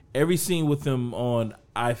Hellboy, every scene with him on,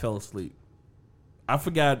 I fell asleep. I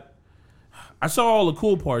forgot. I saw all the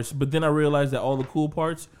cool parts, but then I realized that all the cool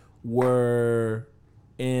parts were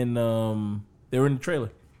in they were in the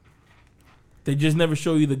trailer. They just never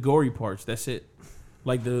show you the gory parts. That's it.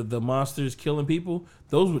 Like the monsters killing people.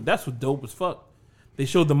 That's what dope as fuck. They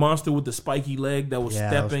showed the monster with the spiky leg that was Yeah,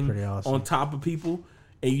 that was stepping pretty awesome. on top of people,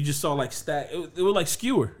 and you just saw like stack. It was like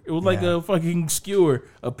skewer. It was like Yeah. a fucking skewer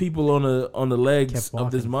of people on the legs Kept of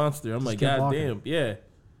this walking. monster. I'm Just like, kept God walking. damn, yeah,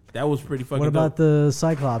 that was pretty fucking. What about dope. the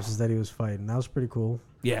Cyclopses that he was fighting? That was pretty cool.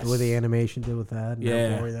 Yes. The way the animation did with that, and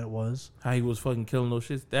Yeah. how gory that was. How he was fucking killing those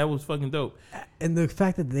shits? That was fucking dope. And the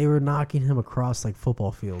fact that they were knocking him across like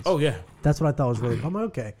football fields. Oh yeah, That's what I thought was really cool. I'm like,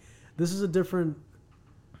 okay, this is a different.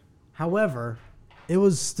 However, it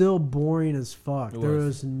was still boring as fuck. It There was.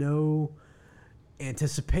 was no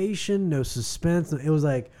anticipation, no suspense. It was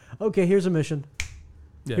like, okay, here's a mission.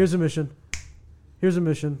 yeah. Here's a mission. Here's a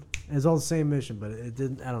mission. And it's all the same mission, but it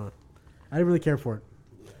didn't. I don't know. I didn't really care for it.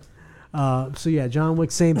 So yeah, John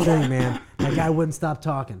Wick, same thing, man. That guy wouldn't stop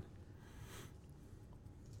talking,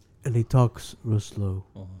 and he talks real slow,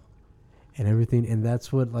 and everything. And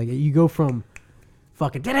that's what like you go from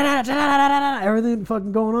fucking everything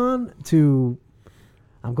fucking going on to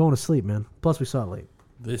I'm going to sleep, man. Plus we saw it late.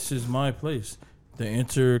 This is my place. The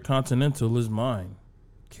Intercontinental is mine.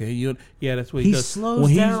 Okay, yeah, that's what He he does. slows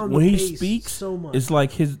when down when the he pace speaks, so much. it's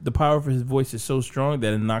like the power of his voice is so strong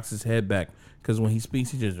that it knocks his head back. Because when he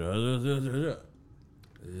speaks, he just He's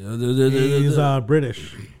is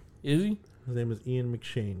British. he? His name is Ian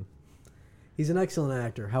McShane. He's an excellent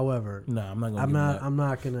actor. However, Nah, I'm not gonna. I'm give not. Him that. I'm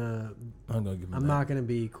not gonna. I'm gonna give him I'm that. not gonna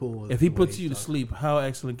be cool with. If he the way puts he you to talks. sleep, how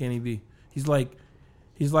excellent can he be? He's like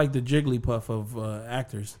the Jigglypuff of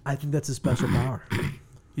actors. I think that's a special power.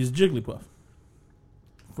 He's Jigglypuff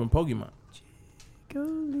from Pokemon.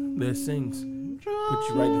 That sings. Put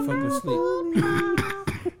you right the fuck to sleep.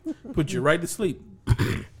 Put you right to sleep.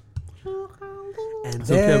 And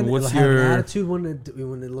So, then Kevin, what's it'll have an your- attitude when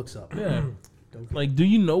it looks up? Yeah. Like, do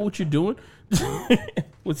you know what you're doing?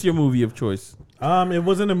 What's your movie of choice? It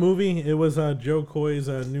wasn't a movie. It was Joe Coy's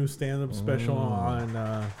new stand-up special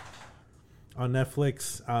Mm. on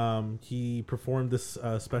Netflix. He performed this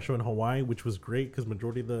special in Hawaii, which was great because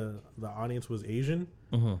majority of the audience was Asian.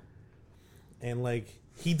 Mm-hmm. And like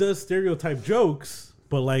he does stereotype jokes,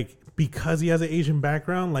 but like because he has an Asian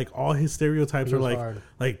background, like all his stereotypes It are goes like hard.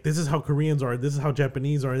 like this is how Koreans are, this is how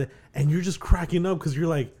Japanese are, and you're just cracking up because you're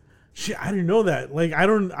like, shit, I didn't know that. Like I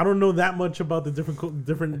don't know that much about the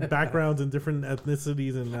different backgrounds and different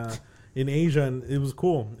ethnicities in Asia, and it was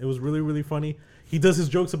cool. It was really, really funny. He does his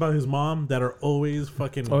jokes about his mom that are always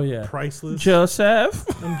fucking priceless. Joseph.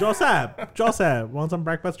 And Joseph. Want some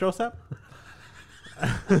breakfast, Joseph?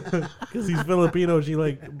 Because he's Filipino. She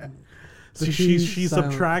like she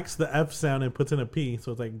subtracts the F sound and puts in a P,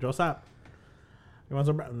 so it's like Joseph. You want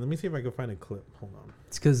some? Let me see if I can find a clip. Hold on.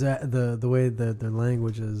 It's because the way that their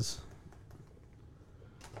language is.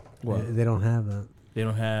 What? They don't have that. They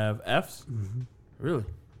don't have Fs. Mm-hmm. Really?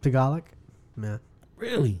 Tagalog? Yeah.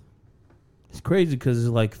 Really? It's crazy because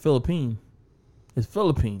it's like Philippine. It's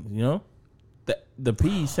Philippines, you know? The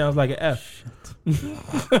P sounds like an F.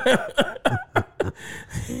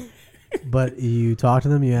 But you talk to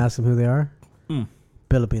them, you ask them who they are?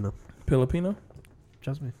 Filipino. Filipino?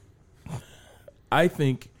 Trust me. I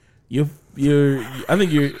think you're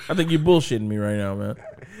bullshitting me right now, man.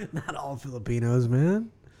 Not all Filipinos,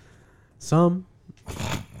 man. Some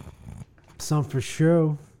for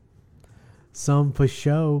sure. Some for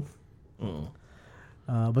show.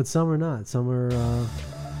 But some are not. Some are.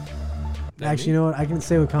 Actually, you know what? I can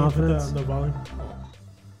say with confidence. The volume.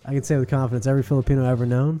 I can say with confidence, every Filipino I've ever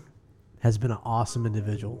known has been an awesome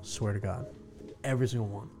individual. Swear to God, every single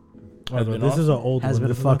one This is an old has one. been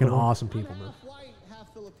This is fucking not the one. awesome people, man.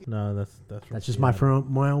 No, that's That's just my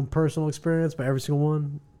own personal experience, but every single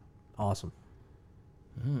one, awesome.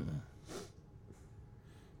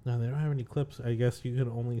 No, they don't have any clips. I guess you could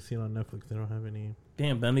only see it on Netflix. They don't have any.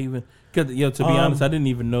 Damn, not even. Cause, to be honest, I didn't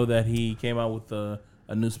even know that he came out with a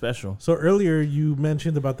new special. So earlier you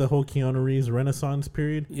mentioned about the whole Keanu Reeves Renaissance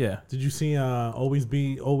period. Yeah. Did you see Always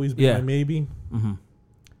Be Yeah. My Maybe? Mm-hmm.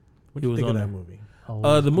 What do you think of that movie?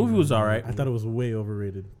 The movie was all right. I thought it was way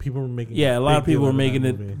overrated. People were making a lot of people were making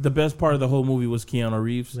it. it. The best part of the whole movie was Keanu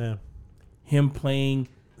Reeves. Yeah. Him playing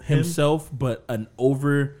himself, but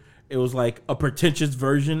it was like a pretentious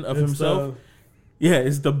version of himself.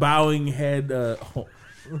 It's the bowing head.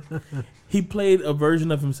 He played a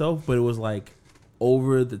version of himself, but it was like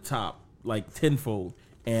over the top, like tenfold.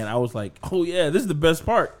 And I was like, oh yeah, this is the best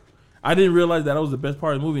part. I didn't realize that was the best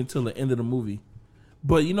part of the movie until the end of the movie.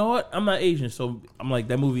 But you know what? I'm not Asian, so I'm like,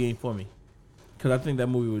 that movie ain't for me. Because I think that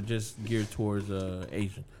movie was just geared towards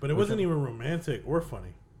Asian. But it wasn't even romantic or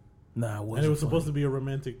funny. Nah, it wasn't. And it was funny. supposed to be a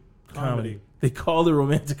romantic comedy. They called it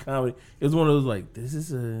romantic comedy. It was one of those like, this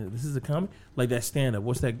is a comedy? Like that stand up.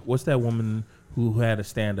 What's that woman who had a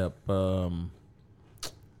stand up?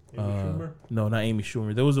 Amy Schumer? No, not Amy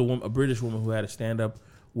Schumer. There was a British woman who had a stand up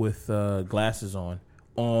with glasses on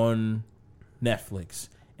Netflix,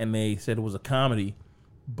 and they said it was a comedy,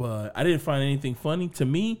 but I didn't find anything funny. To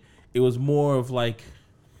me, it was more of like,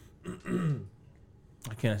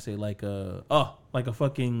 I can't say like a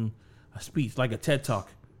fucking a speech, like a TED talk.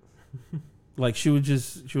 Like she was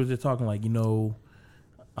just talking like, I'm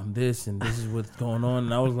this and this is what's going on,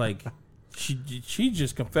 and I was like, she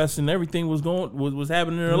just confessing everything was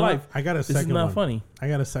happening in her life. I got a second one. This is not funny. I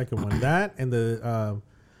got a second one. That and the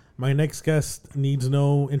my next guest needs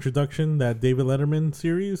no introduction. That David Letterman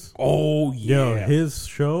series. Oh yeah, Yo, his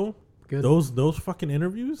show. Good. Those fucking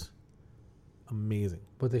interviews, amazing.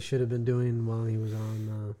 What they should have been doing while he was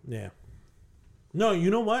on. Yeah. No, you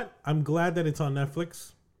know what? I'm glad that it's on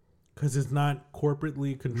Netflix because it's not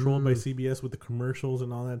corporately controlled by CBS with the commercials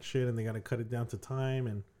and all that shit, and they got to cut it down to time.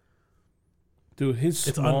 And dude,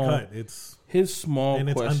 it's uncut. It's his small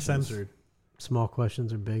and questions. it's uncensored. Small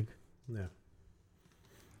questions are big. Yeah.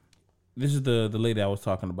 This is the lady I was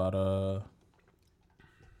talking about.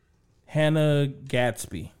 Hannah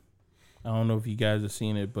Gadsby. I don't know if you guys have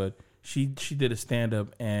seen it, but she did a stand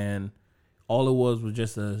up, and all it was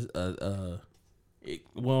just I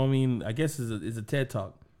guess it's a TED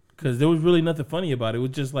talk, because there was really nothing funny about it. It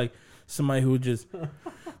was just like somebody who was just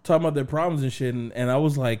talking about their problems and shit, and I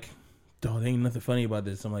was like, dog, there ain't nothing funny about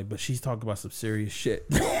this. I'm like, but she's talking about some serious shit.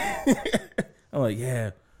 I'm like,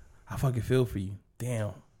 yeah, I fucking feel for you.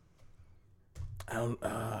 Damn.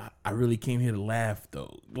 I really came here to laugh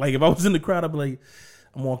though. Like if I was in the crowd, I'd be like,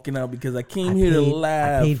 I'm walking out because I came here to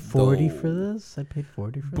laugh. I paid 40 though. for this. I paid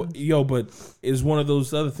 40 for But this. but it's one of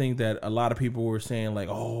those other things that a lot of people were saying like,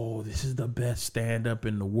 oh, this is the best stand up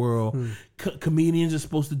in the world. Comedians are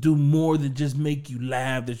supposed to do more than just make you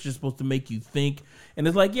laugh. They're just supposed to make you think. And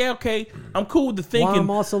it's like, yeah, okay, I'm cool with the thinking. Well, I'm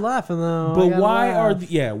also laughing though. But why are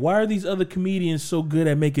these other comedians so good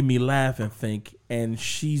at making me laugh and think, and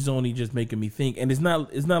she's only just making me think? And it's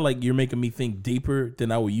not like you're making me think deeper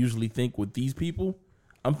than I would usually think with these people.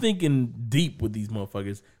 I'm thinking deep with these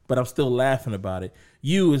motherfuckers, but I'm still laughing about it.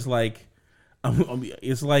 You is like, I'm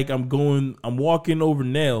walking over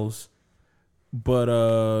nails, but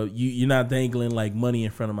you're not dangling like money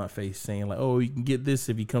in front of my face, saying like, oh, you can get this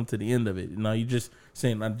if you come to the end of it. No, you're just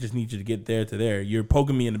saying I just need you to get there to there. You're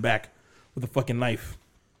poking me in the back with a fucking knife,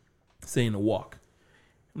 saying to walk.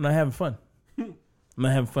 I'm not having fun. I'm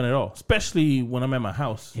not having fun at all, especially when I'm at my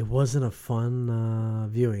house. It wasn't a fun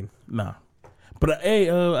viewing. Nah, but hey,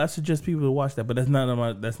 I suggest people to watch that, but that's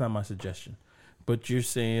not my suggestion. But you're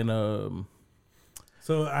saying,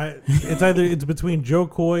 So it's between Joe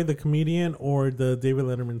Coy, the comedian, or the David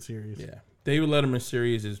Letterman series. yeah, David Letterman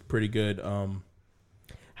series is pretty good.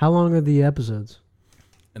 How long are the episodes?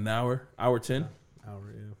 An hour 10, Hour,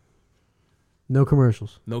 yeah. No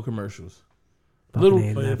commercials. no commercials. Fucking Little-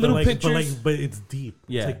 hate But, that. Little but pictures. but it's deep.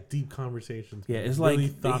 Yeah. It's like deep conversations. Yeah, it's Really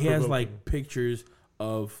like he has thought-provoking. like pictures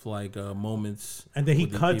of like moments, and then he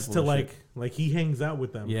with these cuts people to and shit. like he hangs out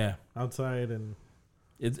with them. Yeah, outside and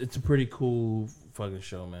it's a pretty cool fucking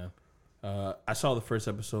show, man. I saw the first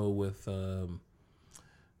episode with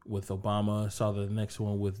Obama. I saw the next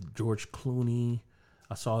one with George Clooney.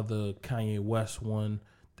 I saw the Kanye West one.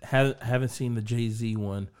 Haven't seen the Jay-Z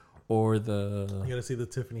one or you the. gotta see the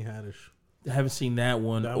Tiffany Haddish. Haven't seen that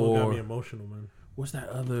one. That or one got me emotional, man. what's the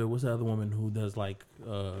other woman who does like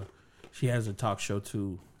she has a talk show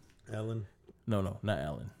too. Ellen. No, not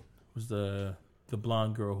Ellen. It was the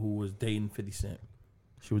blonde girl who was dating 50 Cent.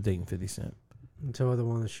 She was dating 50 Cent. Until the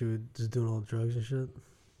one that she was just doing all the drugs and shit.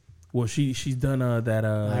 Well, she's done that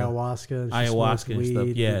Ayahuasca. And she smokes ayahuasca and stuff.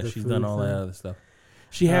 weed Yeah, with the she's food done all thing. that other stuff.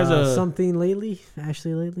 She has a something lately.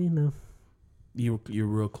 Ashley lately, no. You're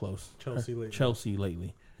real close. Chelsea lately. Chelsea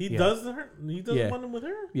lately. He Yeah. does her. He does Yeah. one with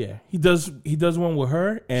her. Yeah, he does one with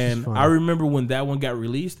her, and funny. I remember when that one got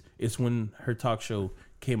released. It's when her talk show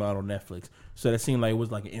came out on Netflix. So that seemed like it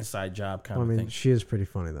was like an inside job kind I of mean, thing. she is pretty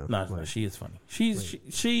funny though. No, Like, she is funny.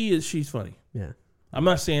 She's funny. yeah. I'm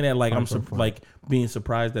not saying that like I'm Funny. like being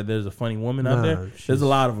surprised that there's a funny woman out No, there. There's she's- a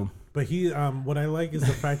lot of them. But he, what I like is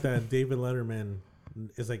the fact that David Letterman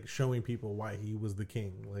is like showing people why he was the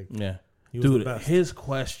king. Like, Yeah, he was the dude, best. his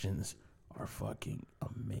questions are fucking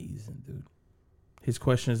amazing, dude. His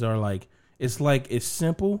questions are like it's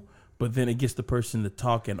simple, but then it gets the person to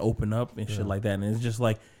talk and open up and shit like that, and it's just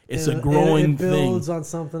like it's a growing it builds thing. on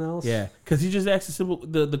something else. Yeah, because he just asked a simple.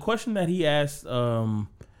 The question that he asked,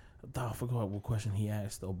 I forgot what question he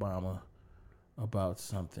asked Obama about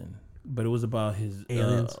something, but it was about his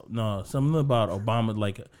Aliens? no, something about Obama,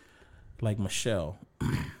 like Michelle.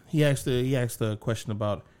 he asked a question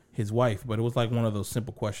about his wife, but it was like one of those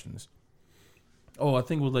simple questions. Oh, I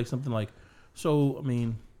think it was like something like, so I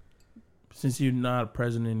mean, since you're not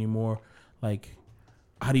president anymore, like,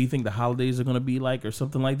 how do you think the holidays are gonna be like, or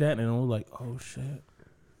something like that? And I was like, oh shit,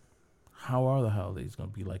 how are the holidays gonna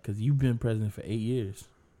be like? Because you've been president for 8 years.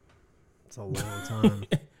 It's a long time.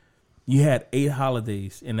 You had 8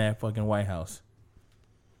 holidays in that fucking White House.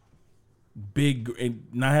 Big, and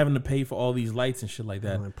not having to pay for all these lights and shit like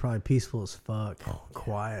that. Like, probably peaceful as fuck.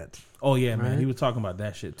 Quiet. Oh yeah, man. Right? He was talking about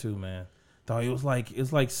that shit too, man. Dog,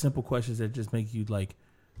 it's like simple questions that just make you like,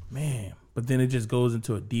 man. But then it just goes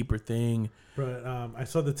into a deeper thing. But I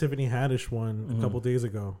saw the Tiffany Haddish one a couple days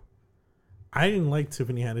ago. I didn't like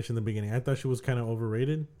Tiffany Haddish in the beginning. I thought she was kind of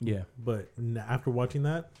overrated. Yeah. But after watching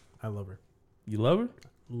that, I love her. You love her?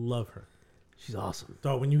 Love her. She's awesome.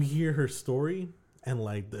 Dog, when you hear her story and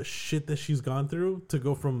like the shit that she's gone through to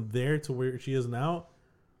go from there to where she is now,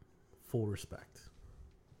 full respect.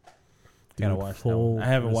 Gotta Dude, watch that full one. I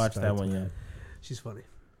haven't watched that respect, one man. yet. She's funny.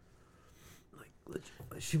 Like, legit,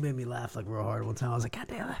 she made me laugh like real hard one time. I was like, God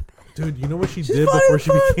damn it. Dude, you know what she She's did funny before as she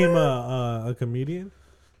fuck, became a comedian?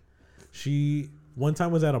 She one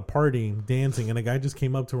time was at a party dancing, and a guy just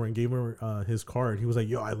came up to her and gave her his card. He was like,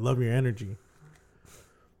 "Yo, I love your energy."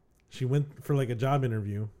 She went for like a job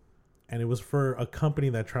interview, and it was for a company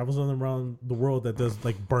that travels around the world that does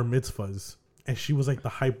like bar mitzvahs. And she was like the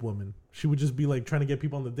hype woman. She would just be like trying to get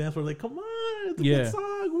people on the dance floor, like, "Come on, it's a Yeah. good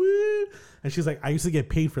song, woo!" And she's like, "I used to get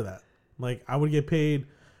paid for that. Like, I would get paid."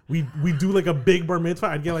 We do like a big bar mitzvah.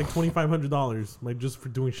 I'd get like $2,500, like just for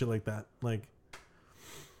doing shit like that. Like,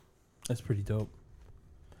 That's pretty dope.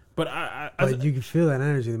 But But you can feel that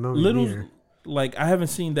energy the moment you little meet her. like I haven't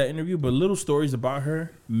seen that interview, but little stories about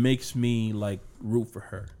her makes me like root for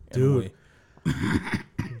her. In a Dude. way.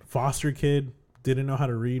 foster kid, didn't know how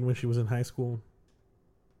to read when she was in high school.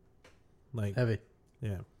 Like, Heavy.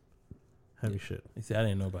 yeah, heavy shit. You see, I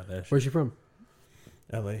didn't know about that shit. Where's she from?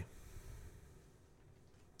 L.A.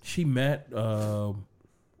 She met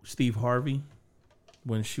Steve Harvey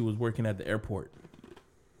when she was working at the airport.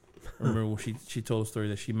 Remember when she told a story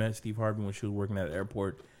that she met Steve Harvey when she was working at the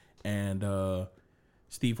airport, and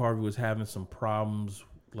Steve Harvey was having some problems.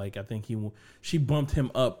 Like I think she bumped him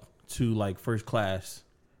up to like first class,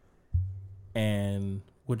 and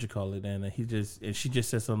what you call it, and she just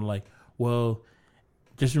said something like, "Well,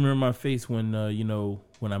 just remember my face when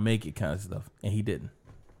when I make it," kind of stuff, and he didn't.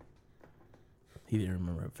 He didn't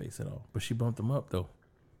remember her face at all, but she bumped him up though.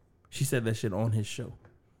 She said that shit on his show.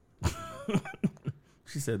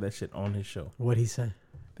 She said that shit on his show. What'd he say?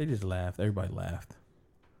 They just laughed. Everybody laughed.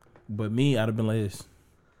 But me, I'd have been like this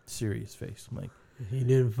serious face. I'm like, He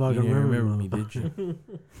didn't fucking you didn't remember remember me, did you?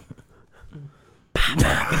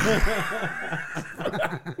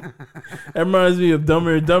 That reminds me of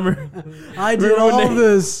Dumber and Dumber. I did Remember when all they-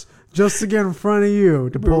 this just to get in front of you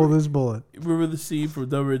to pull this bullet. Remember the scene from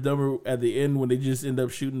Dumber and Dumber at the end when they just end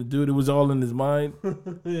up shooting the dude? It was all in his mind.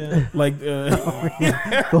 Yeah. Like,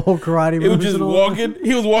 The whole karate it was moves just and all walking.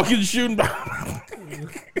 He was walking, shooting.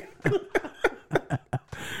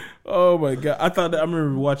 Oh my god! I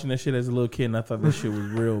remember watching that shit as a little kid, and I thought that shit was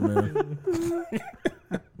real, man.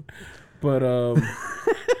 But all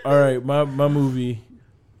right, my movie.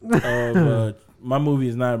 My movie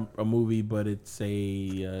is not a movie, but it's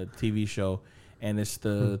a TV show, and it's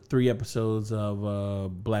the 3 episodes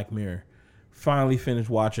of Black Mirror. Finally finished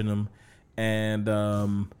watching them, and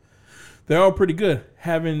they're all pretty good.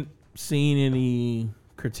 Haven't seen any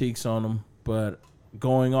critiques on them, but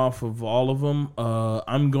going off of all of them,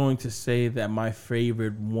 I'm going to say that my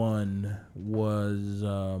favorite one was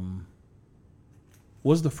the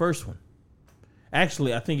first one.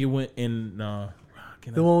 Actually, I think it went in. The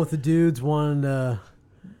one with the dudes wanting to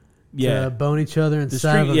bone each other the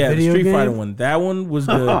inside of a the video Street game. Fighter one. That one was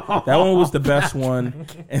the best one.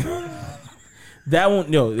 That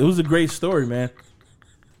one, it was a great story, man.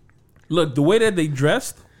 Look, the way that they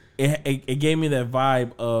dressed, it gave me that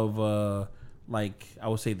vibe of like I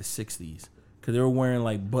would say the 60s, because they were wearing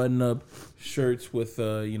like button up shirts with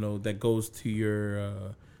that goes to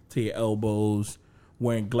your elbows,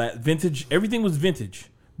 wearing vintage. Everything was vintage,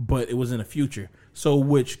 but it was in the future. So,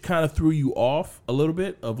 which kind of threw you off a little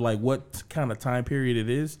bit of like what kind of time period it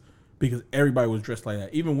is, because everybody was dressed like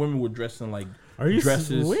that. Even women were dressed in like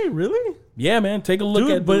dresses. Wait, really? Yeah, man. Take a look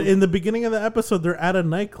Dude, at. but in the beginning of the episode, they're at a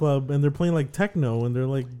nightclub and they're playing like techno and they're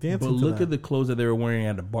like dancing. But to look that. at the clothes that they were wearing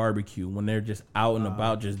at the barbecue when they're just out and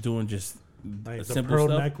about, just doing like the simple pearl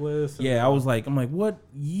stuff. necklace. and Yeah, I'm like, what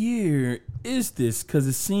year is this? Because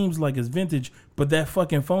it seems like it's vintage, but that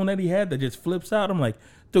fucking phone that he had that just flips out, I'm like,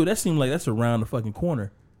 dude, that seems like that's around the fucking corner.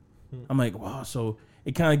 I'm like, wow. So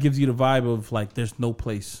it kind of gives you the vibe of like, there's no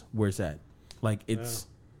place where it's at. Like it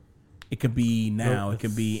could be now, Nope, it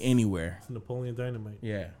could be anywhere. It's Napoleon Dynamite.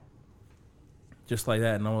 Yeah, just like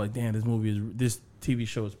that. And I'm like, damn, this TV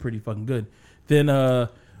show is pretty fucking good. Then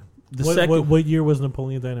What year was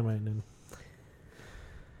Napoleon Dynamite in?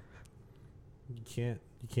 You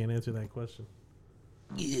can't answer that question.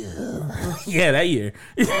 yeah, that year.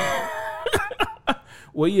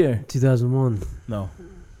 What year? 2001. No.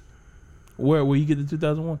 Where you get the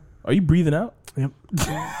 2001? Are you breathing out? Yep.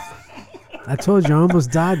 I told you I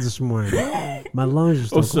almost died this morning. My lungs are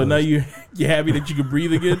still So now closed. you're happy that you can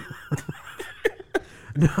breathe again?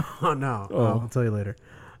 No. I'll tell you later.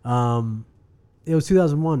 It was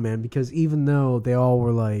 2001, man, because even though they all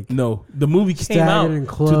were like No, the movie came out staggered and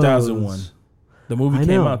closed, 2001. The movie I came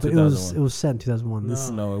know, out but 2001. it was set in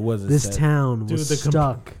 2001. No, it wasn't. This set. town Dude, was the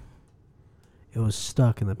stuck. It was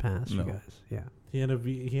stuck in the past, No. you guys. Yeah. He had a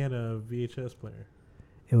VHS player.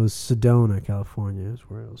 It was Sedona, California, is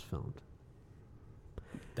where it was filmed.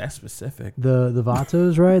 That's specific. The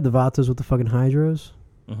Vatos, right? The Vatos with the fucking hydros,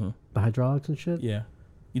 Mm-hmm. the hydraulics and shit. Yeah,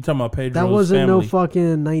 you talking about Pedro's That wasn't family? no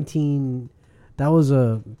fucking 19.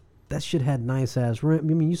 That shit had nice ass. I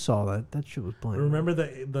mean, you saw that. That shit was playing. Remember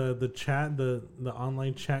the chat, the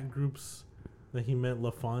online chat groups that he met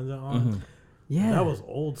LaFonda on? Mm-hmm. Yeah, That was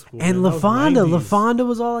old school. And man. That was LaFonda, 90s. LaFonda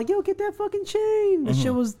was all like, "Yo, get that fucking chain." That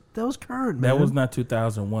shit was current, man. That was not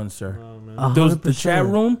 2001, sir. Oh, man. 100%. The chat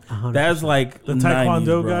room. 100%. That's like The 90s,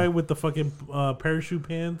 Taekwondo bro. guy with the fucking parachute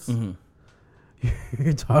pants. Mm-hmm.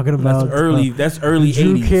 You're talking about That's early. That's early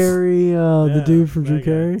Drew 80s. Carey, the Yeah, dude from Drew that guy.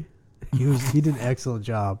 Carey. He did an excellent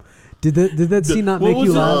job. Did that scene not make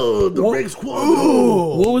you laugh?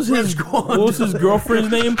 What was his girlfriend's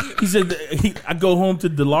name? He said I go home to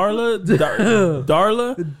Darla,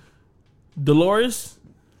 Dolores.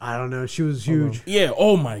 I don't know. She was huge. Yeah.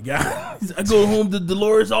 Oh my god. I go home to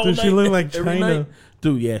Dolores all Dude, night. she looked like every China. night.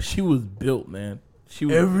 Dude, yeah, she was built, man. She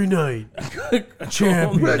was Every night,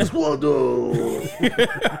 champion.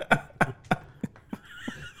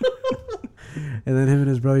 and then him and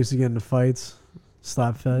his brother used to get into fights,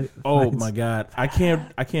 slap fight. Oh fights. my god, I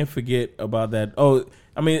can't forget about that. Oh,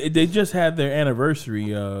 I mean, they just had their anniversary.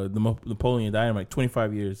 The Napoleon Dynamite,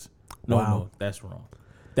 25 years. No, Wow. no, that's wrong.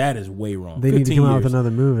 That is way wrong. They need to 15 come out years. with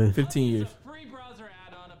another movie. 15 years.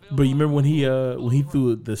 But you remember when he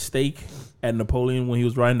threw the steak at Napoleon when he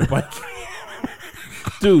was riding the bike?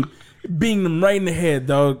 Dude, being them right in the head,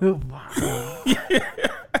 dog.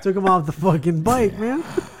 Took him off the fucking bike, man.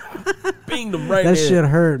 Being them right That in the shit head.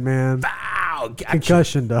 hurt, man. Ow, gotcha.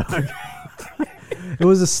 Concussion, dog. It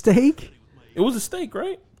was a steak? It was a steak,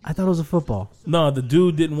 right? I thought it was a football. No, the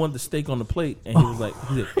dude didn't want the steak on the plate, and he was like,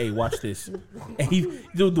 "Hey, watch this." And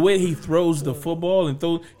dude, the way he throws the football and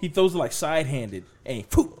he throws it like side-handed, and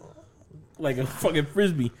like a fucking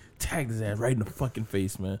frisbee, tagged his ass right in the fucking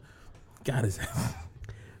face, man. Got his ass.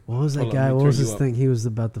 What was that Hold on, guy? let me What turn was you his up. thing? He was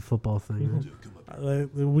about the football thing. Right?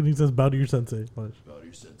 When he says bow to your sensei. Watch. Bow to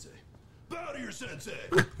your sensei. Bow to your sensei.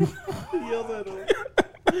 He yells at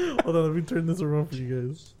him. Hold on, let me turn this around for you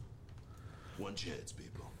guys. One chance,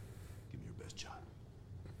 people. Give me your best shot.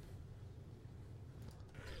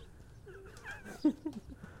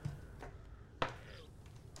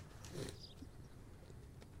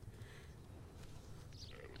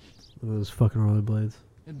 Look at those fucking rollerblades.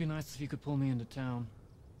 It'd be nice if you could pull me into town.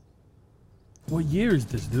 What year is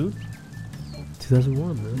this, dude?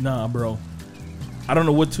 2001, man. Nah, bro. I don't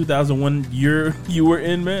know what 2001 year you were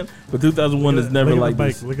in, man, but 2001 is never like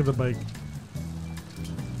this. Look at the bike.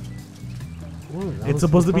 Whoa, that It's was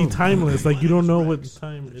supposed to be fun. timeless. Like, you don't know what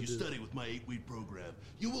time If it you is. study with my 8-week program,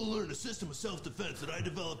 you will learn a system of self-defense that I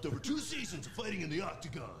developed over 2 seasons of fighting in the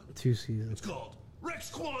octagon. 2 seasons. It's called Rex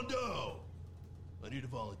Kwon Do. I need a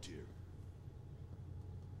volunteer.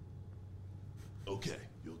 Okay,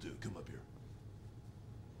 you'll do. Come up here.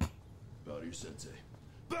 Bow to your sensei.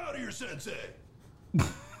 Bow to your sensei. Okay.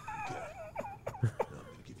 Now I'm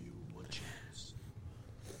gonna give you one chance.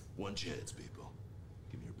 One chance, people.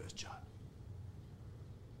 Give me your best shot.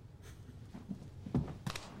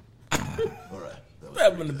 All right. That was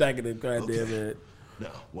Stab him pretty in the good. back of the goddamn Okay. head.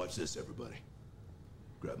 Now, watch this, everybody.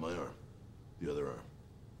 Grab my arm. The other arm.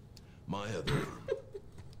 My other arm.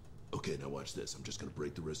 Okay, now watch this. I'm just gonna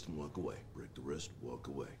break the wrist and walk away. Break the wrist, walk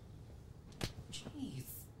away. Jeez.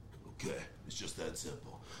 Okay, it's just that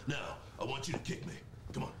simple. Now, I want you to kick me.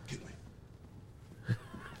 Come on, kick me.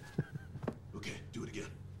 Okay, do it again.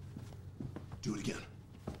 Do it again.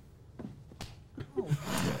 Okay,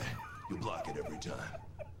 you block it every time.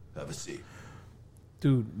 Have a seat.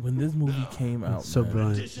 Dude, when this movie came out, So man,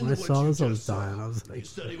 brilliant. Addition When I to what saw you this, I was just saw, dying. I was you like,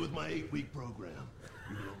 study with my 8-week program.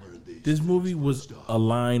 You're gonna learn these. this things. movie was First off,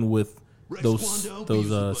 aligned with Rex those Kwon Do, be those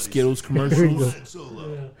somebody's Skittles second commercials. Han Solo.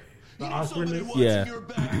 You The need somebody awkwardness. watching Yeah. your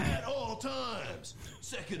back at all times.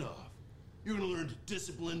 Second off, you're gonna learn to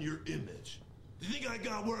discipline your image. Do you think I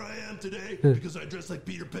got where I am today because I dress like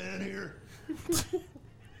Peter Pan here?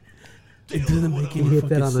 It doesn't make he any hit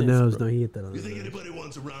fucking that on the sense, nose. bro. No, he hit that on You the think nose. anybody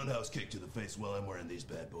wants a roundhouse kick to the face while I'm wearing these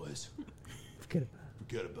bad boys? Forget about it.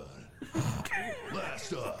 Forget about it.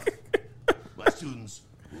 Last off, my students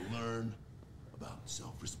will learn about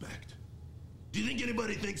self-respect. Do you think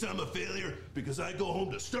anybody thinks I'm a failure because I go home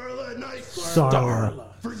to Starla at night?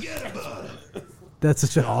 Starla. Forget about it. That's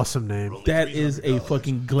such an awesome name. That is a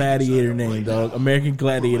fucking gladiator name, dog. American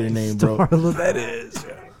gladiator name, bro. Starla, that is.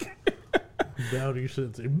 Bow to your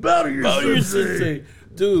sensei. Bow to your Oh, you're sensei. sensei.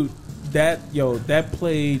 Dude, that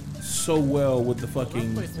played so well with the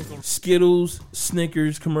fucking Skittles,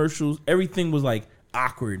 Snickers commercials. Everything was like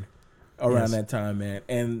awkward around Yes. that time, man.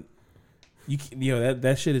 And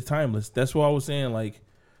that shit is timeless. That's what I was saying. Like,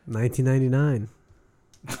 1999.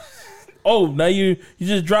 oh, now you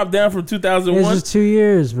just dropped down from It's 2001. just 2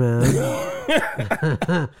 years, man.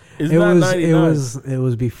 It's it not was 99. it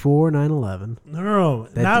was before 9/11. No,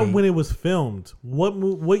 That not date. when it was filmed.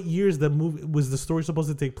 What years that movie was the story supposed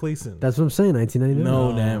to take place in? That's what I'm saying. 1999.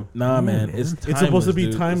 No, damn, nah, man. It's It's supposed to be dude.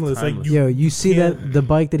 It's timeless, like, Yo, you see that the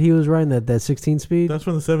bike that he was riding, that 16 speed? That's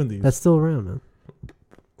from the 70s. That's still around, man.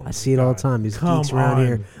 I see it all the time. These Come geeks around on.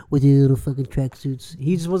 here with your little fucking tracksuits.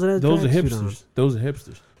 He just wasn't at a Those are tracksuit on. hipsters. Those are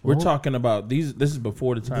hipsters. We're Well- talking about these. This is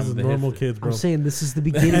before the time This of is the normal hipsters. kids, bro. I'm saying this is the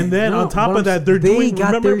beginning. And then on top what of I'm that, they're they doing- got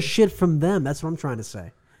remember- their shit from them. That's what I'm trying to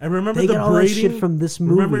say. And remember They the got all that braiding shit from this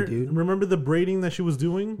movie, remember, dude. Remember the braiding that she was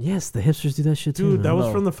doing? Yes, the hipsters do that shit too. Dude, that man. was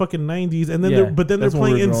No. from the fucking 90s. And then Yeah, they're that's when we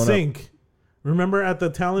playing were In growing up. Sync. Remember at the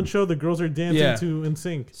talent show, the girls are dancing Yeah. to In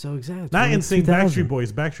Sync. so exactly. Not In Sync, 2000.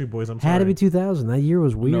 Backstreet Boys. I'm sorry. Had to be 2000. That year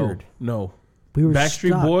was weird. No. We were Backstreet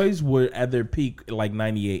stuck. Boys were at their peak like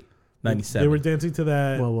 98, 97. They were dancing to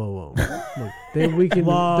that. Whoa. Look, they're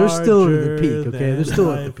still at the peak, okay? They're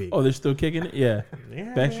still at the peak. Oh, they're still kicking it? Yeah.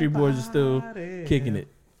 Backstreet Boys are still kicking it.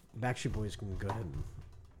 Backstreet Boys can go ahead and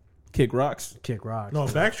Kick rocks. kick rocks. No,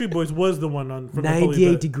 Backstreet Boys was the one on from the 98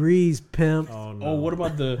 Holy degrees, pimp. Oh, no. Oh, what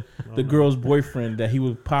about the girl's boyfriend that he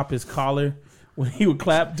would pop his collar when he would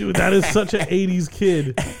clap. Dude, that is such an 80s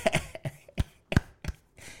kid.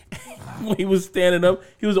 When he was standing up,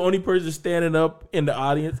 he was the only person standing up in the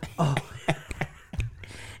audience. Oh.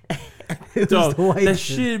 Dog, that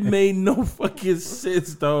shit made no fucking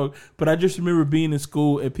sense, dog. But I just remember being in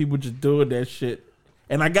school and people just doing that shit.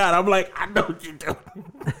 And I'm like, I know what you're doing.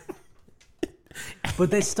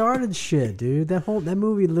 But they started shit, dude. That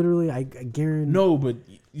movie literally, I guarantee. No, but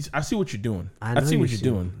I see what you're doing. I see what you're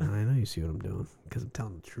doing. I know you see what I'm doing because I'm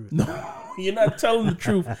telling the truth. No, you're not telling the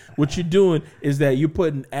truth. What you're doing is that you're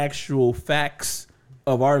putting actual facts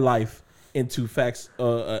of our life into facts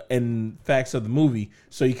and facts of the movie,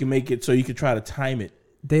 so you can make it. So you can try to time it.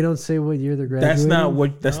 They don't say what year they're graduating.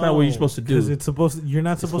 That's not what you're supposed to do. Because it's supposed to, you're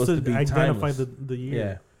not supposed to be identify timeless. the year.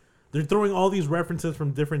 Yeah. They're throwing all these references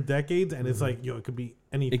from different decades, and it's like, yo, it could be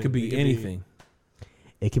anything. It could be anything.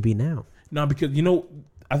 It could be now. No, because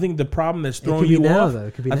I think the problem that's throwing you off.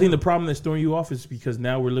 I think the problem that's throwing you off is because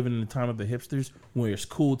now we're living in the time of the hipsters, where it's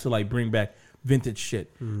cool to like bring back vintage shit.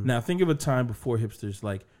 Now think of a time before hipsters,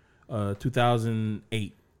 like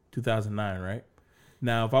 2008, 2009, right?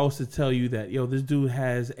 Now, if I was to tell you that, yo, this dude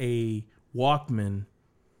has a Walkman,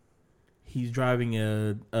 he's driving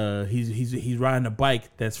he's riding a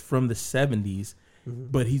bike that's from the 70s,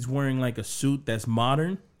 but he's wearing like a suit that's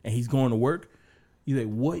modern and he's going to work. You're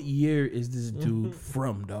like, what year is this dude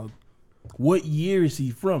from, dog? What year is he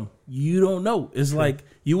from? You don't know. It's like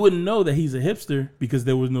you wouldn't know that he's a hipster because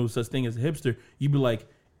there was no such thing as a hipster. You'd be like,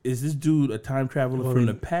 is this dude a time traveler from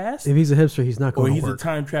the past? If he's a hipster, he's not going to work. Or he's a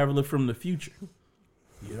time traveler from the future.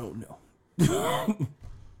 You don't know.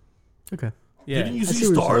 Okay. Yeah. Didn't you see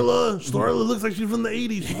Starla? Starla looks like she's from the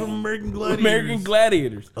 80s. She's from American Gladiators. American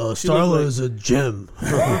Gladiators. Starla is a gem.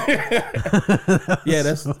 Yeah,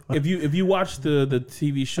 that's if you watch the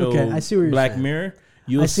TV show Okay, I see what you're Black saying. Mirror,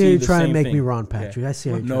 you'll I see see you the trying to same make thing. me wrong, Patrick. Yeah. I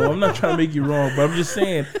see how you're No, I'm not trying to make you wrong, but I'm just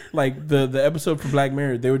saying, like the episode for Black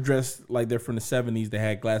Mirror, they were dressed like they're from the 70s. They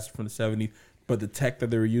had glasses from the 70s, but the tech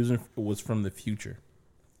that they were using was from the future,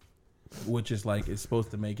 which is like it's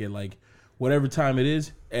supposed to make it like whatever time it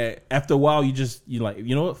is. After a while, you like,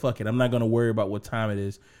 you know what? Fuck it. I'm not gonna worry about what time it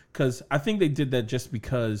is, because I think they did that just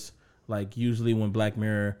because like usually when Black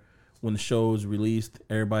Mirror, when the show is released,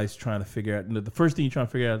 everybody's trying to figure out. The first thing you're trying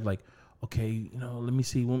to figure out is like, okay, let me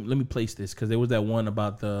see, let me place this, because there was that one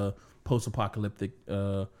about the post-apocalyptic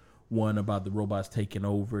one about the robots taking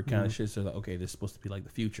over kind of shit. So like, okay, this is supposed to be like the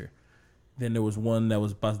future. Then there was one that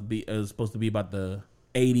was supposed to be about the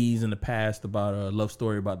 80s in the past, about a love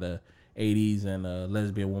story about the 80s and a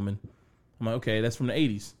lesbian woman. I'm like, okay, that's from the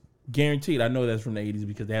 80s. Guaranteed, I know that's from the 80s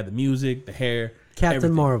because they had the music, the hair, Captain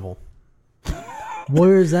everything. Marvel.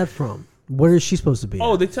 Where is that from? Where is she supposed to be?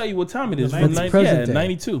 Oh, they tell you what time it is. The From 90s. Present day.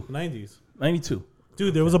 92. 90s. 92.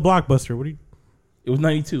 Dude, there was a Blockbuster. What are you... It was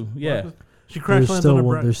 92. Yeah. She crash lands on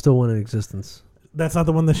a there's still one in existence. That's not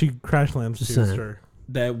the one that she crash lands Just to, saying. sure.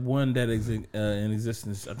 That one that is in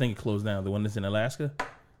existence, I think it closed down. The one that's in Alaska.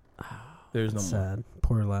 There's no more. Sad.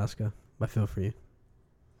 Poor Alaska. I feel for you.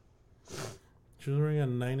 She was wearing a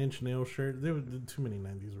 9 Inch Nails shirt. There were too many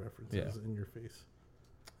 90s references in your face.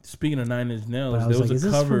 Speaking of 9 Inch Nails, But I there was was like, a is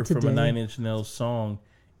this cover from from a today? 9 Inch Nails song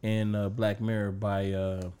in Black Mirror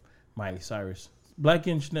by Miley Cyrus. Black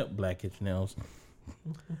Inch Nails. Black Inch Nails.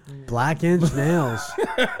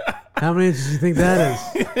 How many inches do you think that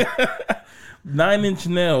is? 9 Inch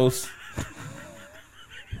Nails.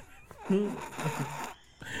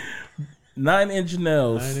 9 Inch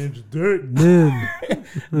Nails. 9 Inch Dirt. Dude.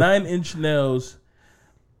 9 Inch Nails.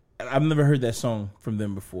 I've never heard that song from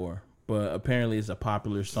them before, but apparently it's a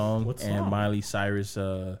popular song. What And song? Miley Cyrus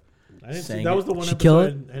I didn't see. sang That was it. the one She episode kill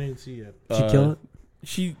it? I didn't see yet. She kill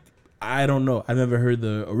it? I don't know. I've never heard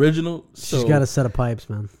the original. So She's got a set of pipes,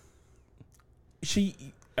 man.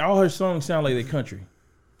 all her songs sound like they country.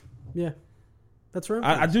 Yeah. That's right.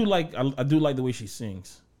 I do like the way she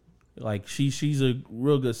sings. Like she's a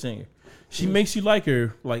real good singer. She makes you like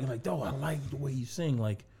her. Like oh, I like the way you sing.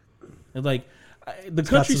 Like it's like the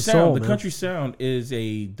country some sound. soul, The man. country sound is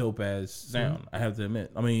a dope ass sound. I have to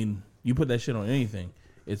admit. I mean, you put that shit on anything,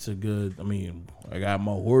 it's a good. I mean, I got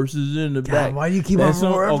my horses in the back. God, why do you keep That on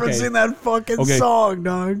song- referencing that fucking Okay. song,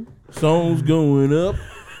 dog? Songs going up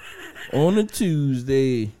on a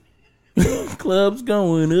Tuesday. Clubs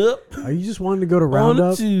going up Are you just wanting to go to on a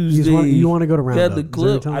Roundup? Tuesday. You want to go to Roundup? Got the Is that what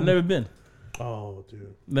you're club. telling I've me? never been. Oh,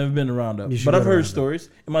 dude. Never been to Roundup. You should But go I've to heard Roundup. stories.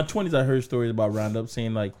 In my 20s, I heard stories about Roundup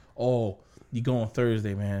saying like, oh, you go on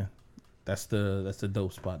Thursday, man. That's the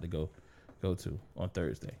dope spot to go to on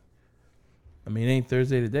Thursday. I mean, it ain't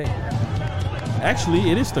Thursday today.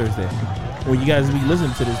 Actually, it is Thursday. When you guys be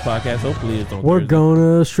listening to this podcast, hopefully it's on We're Thursday. going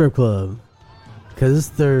to a strip club because it's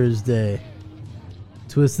Thursday.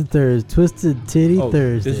 Twisted Titty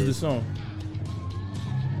Thursday. This is the song.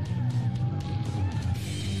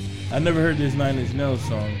 I never heard this 9 Inch Nails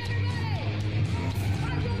song.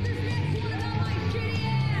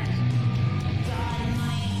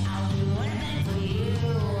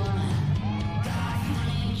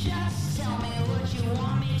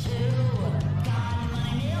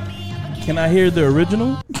 Can I hear the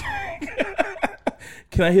original?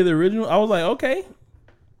 Can I hear the original? I was like, okay.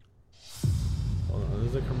 Hold on, this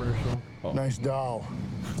is a commercial. Nice doll.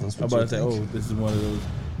 I'm about to say, oh, this is one of those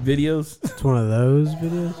videos. It's one of those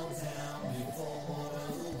videos.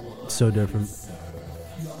 So different.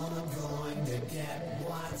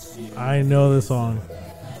 I know this song.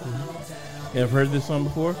 You ever heard this song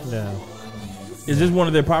before? Yeah. Is this one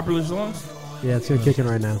of their popular songs? Yeah, it's gonna kick in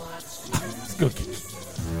right now. Let's go kick.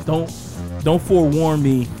 Don't forewarn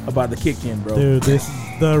me about the kick in, bro. Dude,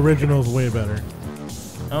 the original is way better.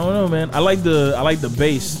 I don't know, man. I like the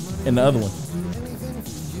bass in the other one.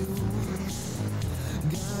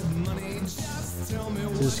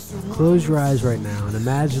 Just close your eyes right now and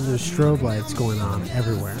imagine there's strobe lights going on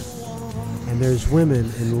everywhere, and there's women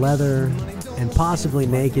in leather and possibly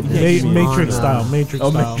naked. Matrix style. Matrix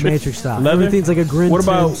style. Matrix style. Leather? Everything's like a grin. What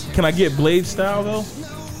about? tint. Can I get Blade style though?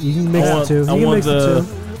 You can mix it too. You I can want mix the. it too.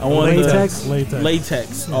 I want Latex?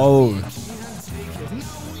 Latex. Oh,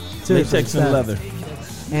 Seriously, latex it's and that. leather.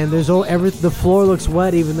 And there's the floor looks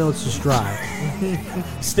wet even though it's just dry.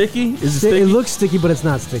 Sticky? Is it It sticky? looks sticky, but it's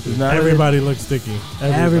not sticky. Not Everybody looks sticky.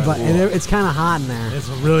 Everybody, and it's kind of hot in there. It's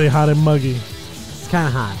really hot and muggy. It's kind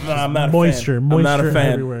of hot. No, I'm not a Moisture. fan. Moisture I'm not a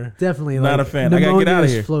fan. everywhere. Definitely. Not like, a fan. I gotta get out of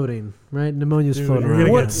pneumonia's here. floating, right? Pneumonia's Dude, floating you're around.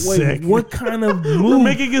 gonna get sick. What kind of We're move?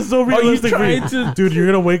 making it so Are you realistic. trying to? Dude, you're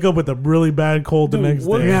gonna wake up with a really bad cold Dude, the next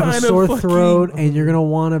what day. You're gonna have a kind of sore fucking- throat, and you're gonna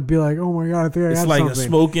want to be like, "Oh my god, I think I It's got like something." a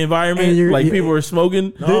smoke environment. And you're- Like you- people are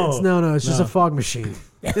smoking. No, it's just No. a fog machine.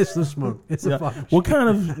 It's the smoke. It's a fog machine. What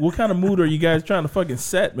kind of mood are you guys trying to fucking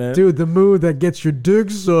set, man? Dude, the mood that gets your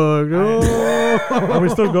dick sucked. Oh. Are we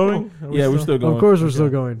still going? Yeah, we're still going. Of course, we're still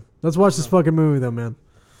going. Let's watch this fucking movie, though, man.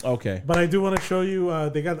 Okay. But I do want to show you.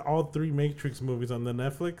 They got all 3 Matrix movies on the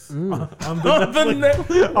Netflix. On the On Netflix.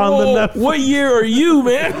 the On the Netflix. What year are you,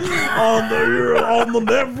 man? on the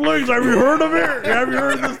Netflix. Have you heard of it? Have you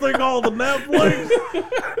heard of this thing called the Netflix?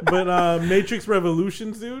 But Matrix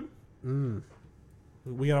Revolutions, dude.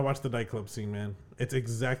 We gotta watch the nightclub scene, man. It's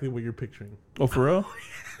exactly what you're picturing. Oh, for real?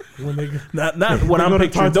 When they Not what They I'm go to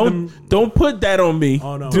picturing. talk to Don't put that on me.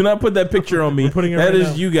 Oh, no. Do not put that picture on me. We're putting it That right is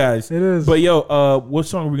now. you guys. It is. But yo, what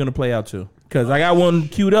song are we gonna play out to? Because I got one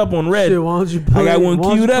queued up on red. Shit, why don't you play, I got one why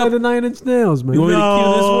don't you queued play up. the 9 Inch Nails, man? You want me to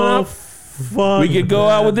cue this one up? Fuck We could go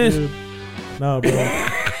out with this. dude. No, bro.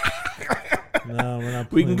 No, we're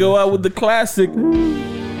not. We can go out with the classic.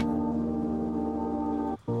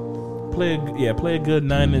 Play a good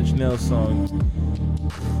 9 Inch Nails song.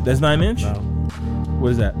 That's 9 Inch? No.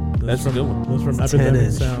 What is that? That's a from, good one. That's from 10 Epidemic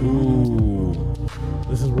inch. Sound. Ooh.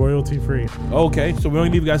 This is royalty free. Okay, so we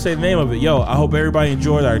don't even gotta say the name of it. Yo, I hope everybody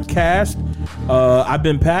enjoyed our cast. I've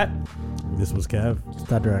been Pat. This was Kev.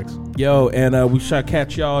 Stop Drax. Yo, and we shall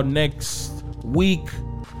catch y'all next week.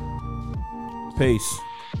 Peace.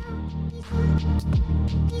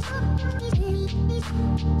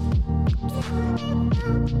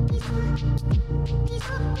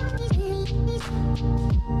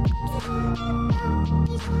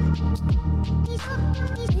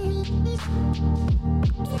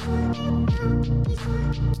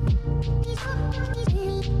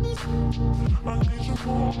 Thank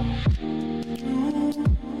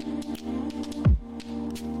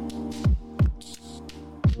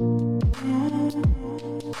you.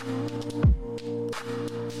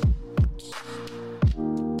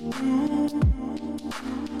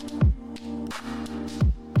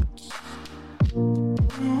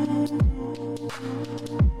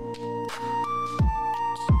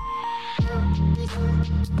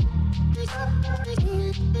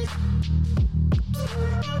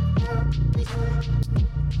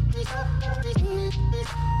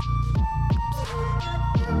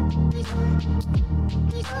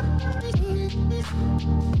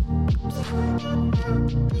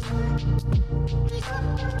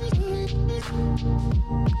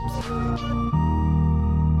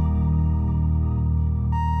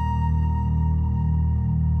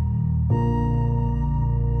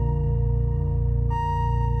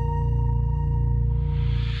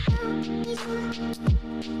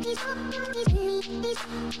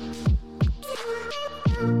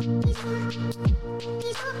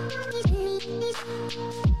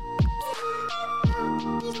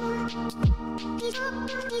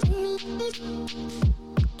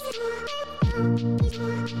 I'm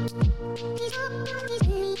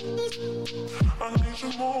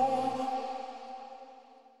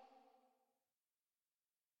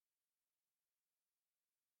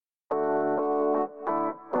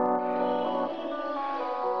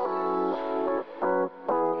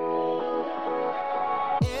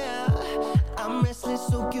restless,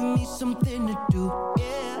 so give me something to do.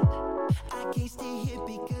 Yeah, I can't stay here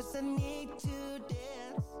because I need to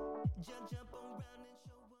dance. Jump on